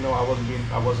fucking even know I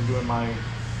wasn't doing my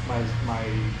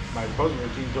posing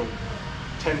routine until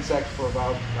 10 seconds before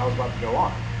I was about to go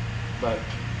on. But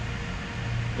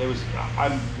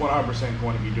I'm 100%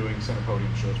 going to be doing Center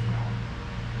Podium shows from now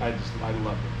on. I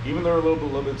love it. Even though they're a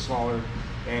little bit smaller,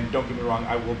 and don't get me wrong,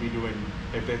 I will be doing,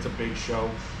 if it's a big show,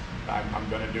 I'm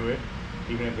going to do it,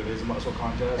 even if it is a muscle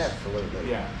contest. Absolutely.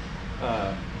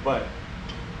 Yeah. But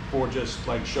for just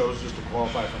like shows just to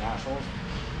qualify for nationals,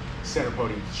 Center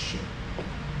Podium is shit.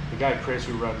 The guy Chris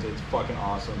who runs it's fucking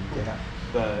awesome.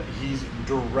 Yeah. He's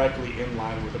directly in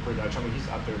line with the production. I mean, he's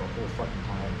out there the whole fucking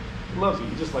time. He loves it.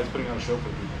 He just likes putting on a show for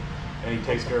people, and he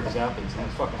takes care of his athletes, and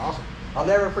it's fucking awesome. I'll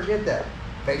never forget that.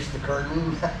 Face the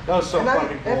curtain. That was so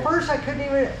fucking cool. At first, I couldn't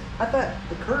even. I thought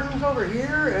the curtain's over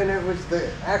here, and it was the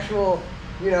actual,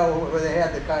 you know, where they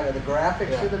had the kind of the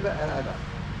graphics in the back. And I thought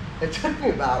it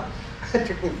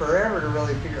took me forever to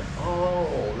really figure.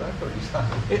 Oh, that's what he's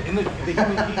talking.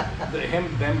 And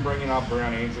them bringing out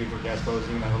Brian Ainsley for guest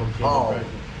posing, that little kid. Oh,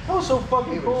 that was so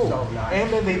fucking cool. So nice.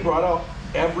 And then they brought out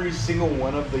every single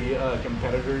one of the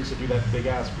competitors to do that big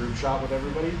ass group shot with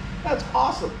everybody. That's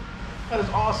awesome. That is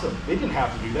awesome. They didn't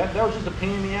have to do that. That was just a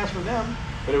pain in the ass for them.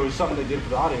 But it was something they did for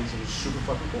the audience. It was super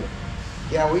fucking cool.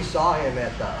 Yeah, we saw him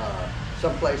at the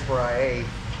someplace where I ate,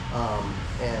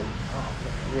 and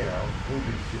you know,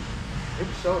 it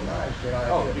was so nice. You know,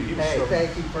 Oh, I said, dude, he was hey, so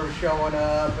thank you for showing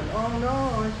up, and oh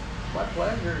no, it's my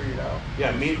pleasure. You know.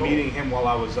 Yeah, Cool. meeting him while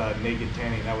I was naked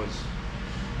tanning, that was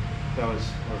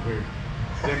weird.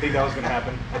 I didn't think that was going to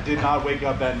happen. I did not wake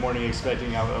up that morning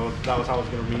expecting that was how I was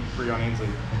going to meet Freon Ainsley.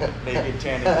 Naked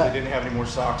tanning because I didn't have any more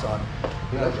socks on.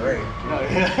 That was great.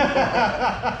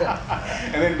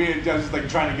 And then being just like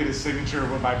trying to get his signature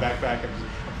with my backpack. I'm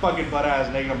fucking butt ass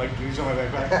naked. I'm like, can you show my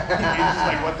backpack? He's just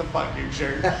like, what the fuck, dude,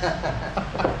 shirt?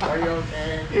 Are you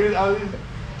okay?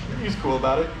 He was cool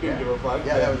about it. He didn't give a fuck.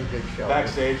 Yeah, that was a good show.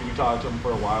 Backstage, we talked to him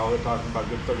for a while. We talked to him about a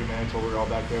good 30 minutes while we were all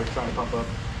back there trying to pump up.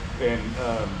 And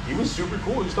he was super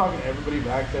cool. He was talking to everybody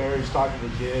back there. He was talking to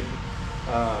the kid.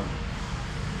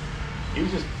 He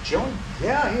was just chilling.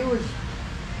 Yeah, he was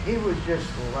just,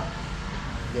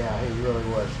 yeah, he really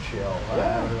was chill.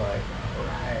 Yeah. I was like, all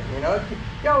right. You know,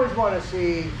 you always want to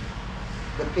see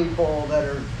the people that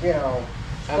are, you know,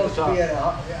 supposed to be at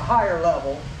a higher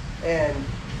level, and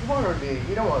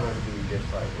you don't want them to be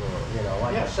just like, you know,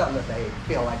 like something that they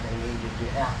feel like they need to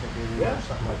have to do or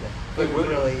something like that. But we're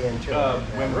really into it.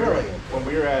 When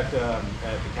we were at the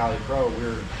Cali Pro,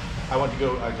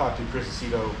 I talked to Chris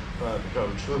Aceto, the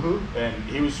coach, and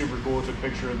he was super cool. Took a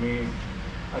picture of me.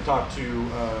 I talked to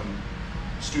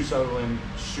Stu Sutherland,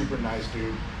 super nice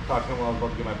dude. Talked to him while I was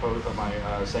about to get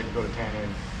my second coat of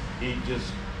tannin. He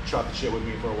just shot the shit with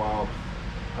me for a while.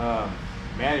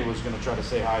 Manny was going to try to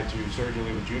say hi to Sergio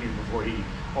Lima Jr. before he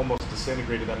almost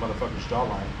disintegrated that motherfucker's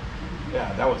jawline.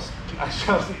 Yeah, that was.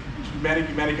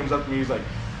 Manny comes up to me. He's like,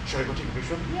 "Should I go take a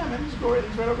picture of him?" Yeah, man, just go right.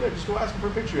 He's right over there. Just go ask him for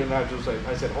a picture. And I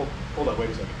said, hold up, wait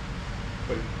a second.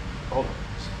 Wait, hold on.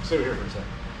 Stay over here for a second.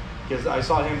 Because I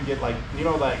saw him get like, you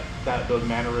know, like those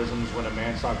mannerisms when a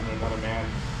man's talking to another man,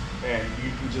 and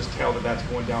you can just tell that that's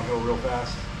going downhill real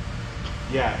fast.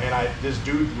 Yeah, and this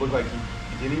dude looked like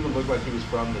he didn't even look like he was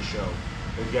from the show.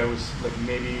 The guy was like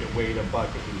maybe weighed a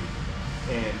bucket,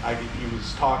 and he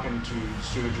was talking to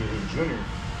Stuart Jr.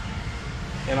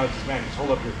 And I was just, man, just hold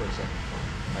up here for a second.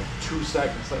 Like 2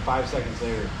 seconds, like 5 seconds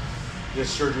later, this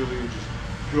Sergio Lima just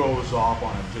goes off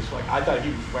on him. Just like, I thought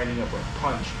he was winding up for a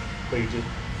punch, but he just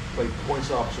like points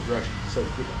the opposite direction and says,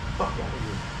 "Get the fuck out of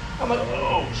here." I'm like,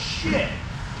 oh shit.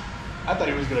 I thought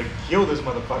he was gonna kill this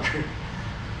motherfucker.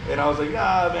 And I was like,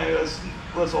 man,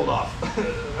 let's hold off.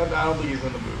 I don't think he's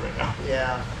in the mood right now.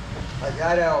 Yeah, like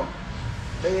I don't.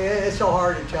 It's so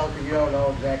hard to tell because you don't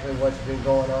know exactly what's been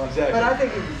going on. Exactly. But I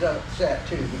think he was upset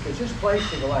too because his place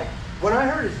was like, when I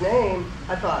heard his name,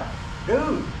 I thought,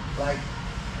 dude, like,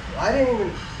 I didn't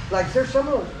even, like, there's some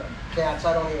of those cats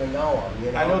I don't even know them.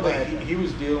 You know? I know that he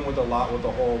was dealing with a lot with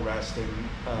the whole resting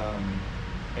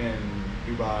in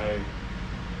Dubai.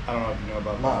 I don't know if you know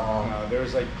about that.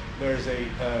 There's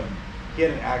he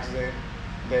had an accident,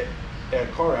 a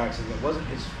car accident. It wasn't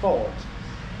his fault,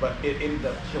 but it ended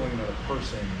up killing another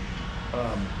person.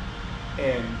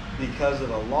 And because of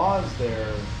the laws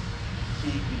there,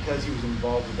 because he was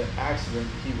involved with that accident,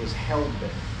 he was held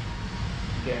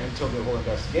there until the whole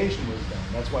investigation was done.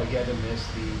 That's why he had to miss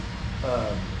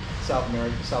the South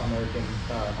American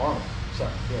Arnold.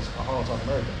 Arnold South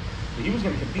America. But he was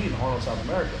going to compete in Arnold South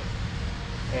America.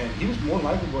 And he was more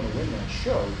likely going to win that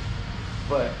show,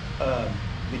 but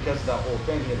because of that whole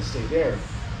thing, he had to stay there.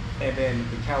 And then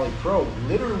the Cali Pro,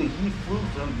 literally, he flew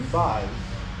from Dubai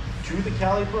to the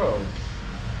Cali Pro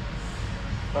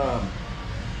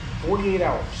 48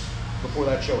 hours before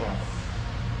that show happened.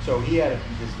 So he had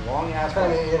this long ass.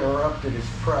 Kind of interrupted his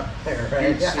prep there,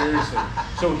 right? Dude, seriously.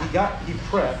 So he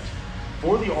prepped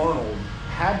for the Arnold,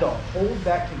 had to hold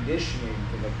that conditioning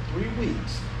for like 3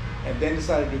 weeks, and then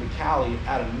decided to do the Cali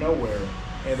out of nowhere,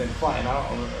 and then fly. And I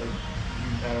don't know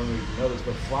if you know this,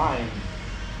 but flying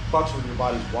fucks with your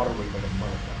body's water weight like a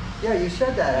motherfucker. Yeah, you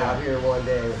said that out here one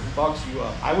day. Fucks you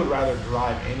up. I would rather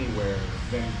drive anywhere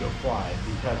than go fly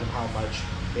because of how much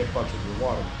it fucks with your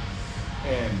water.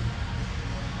 And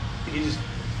he just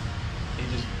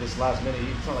this last minute,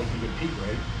 it's not like he could peak,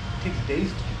 right? It takes days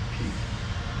to peak.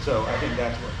 So I think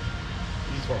that's what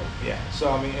he's for. Yeah.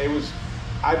 So I mean,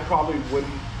 I probably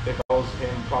wouldn't, if I was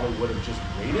him, probably would have just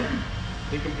waited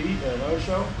to compete in another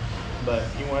show. But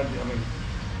he wanted,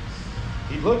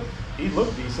 he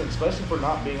looked decent, especially for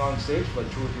not being on stage for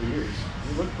like 2 or 3 years.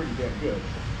 He looked pretty damn good.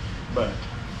 But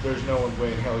there's no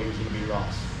way in hell he was going to be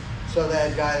Ross. So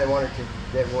that guy that went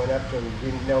up to him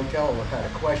didn't tell him what kind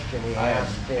of question he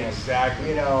asked him. Exactly.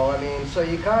 You know, I mean, so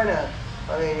you kind of,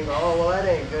 you go, oh, well, that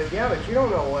ain't good. Yeah, but you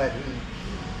don't know what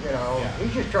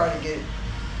he's just trying to get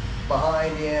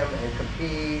behind him and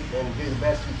compete and do the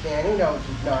best he can. He knows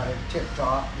he's not at tip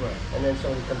top. Right. And then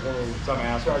somebody comes in and some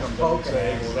asshole starts comes up and poking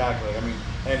say, at him. exactly. I mean,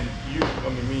 and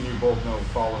me and you both know,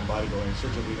 following bodybuilding,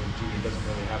 Sergio Jr. doesn't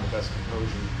really have the best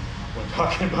composure when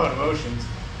talking about emotions.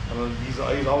 I mean, he's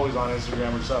always on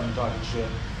Instagram or something talking shit.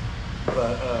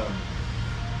 But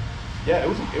yeah,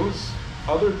 it was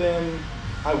other than,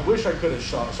 I wish I could have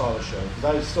saw the show,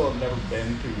 because I still have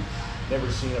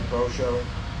never seen a pro show.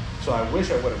 So I wish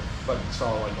I would have fucking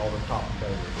saw like all the top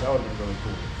competitors. That would have been really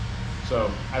cool.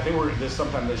 So I think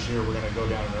sometime this year we're gonna go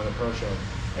down another pro show.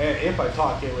 And if I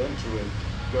talk Kayla into it,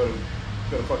 go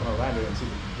to fucking Orlando and see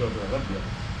if we can go to Olympia.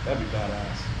 That'd be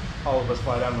badass. All of us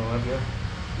fly down to Olympia.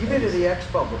 You've been to the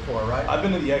expo before, right? I've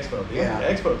been to the expo. The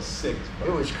expo is sick.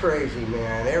 It was crazy,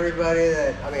 man. Everybody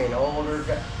older,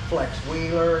 Flex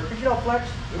Wheeler. Because Flex,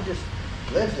 he just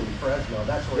lives in Fresno.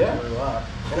 That's where he grew up.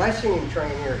 And I seen him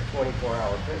train here at 24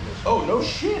 Hour Fitness. Oh, no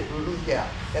shit. Mm-hmm. Yeah.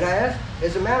 And I asked,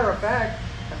 as a matter of fact,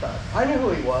 I thought, I knew who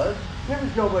he was. There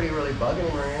was nobody really bugging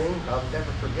him or anything. I'll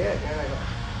never forget. And I go,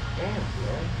 damn,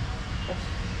 man.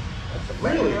 That's a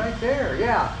legend right there.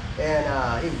 Yeah.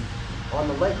 And he was on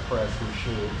the leg press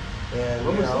machine. And,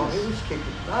 when was he was kicking,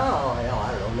 hell,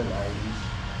 I don't know, in the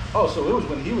 90s. Oh, so it was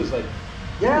when he was like,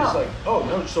 yeah. He was like, oh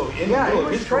no, so in yeah, the he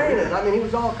was training. I mean, he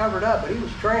was all covered up, but he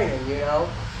was training,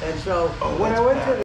 And so when I went to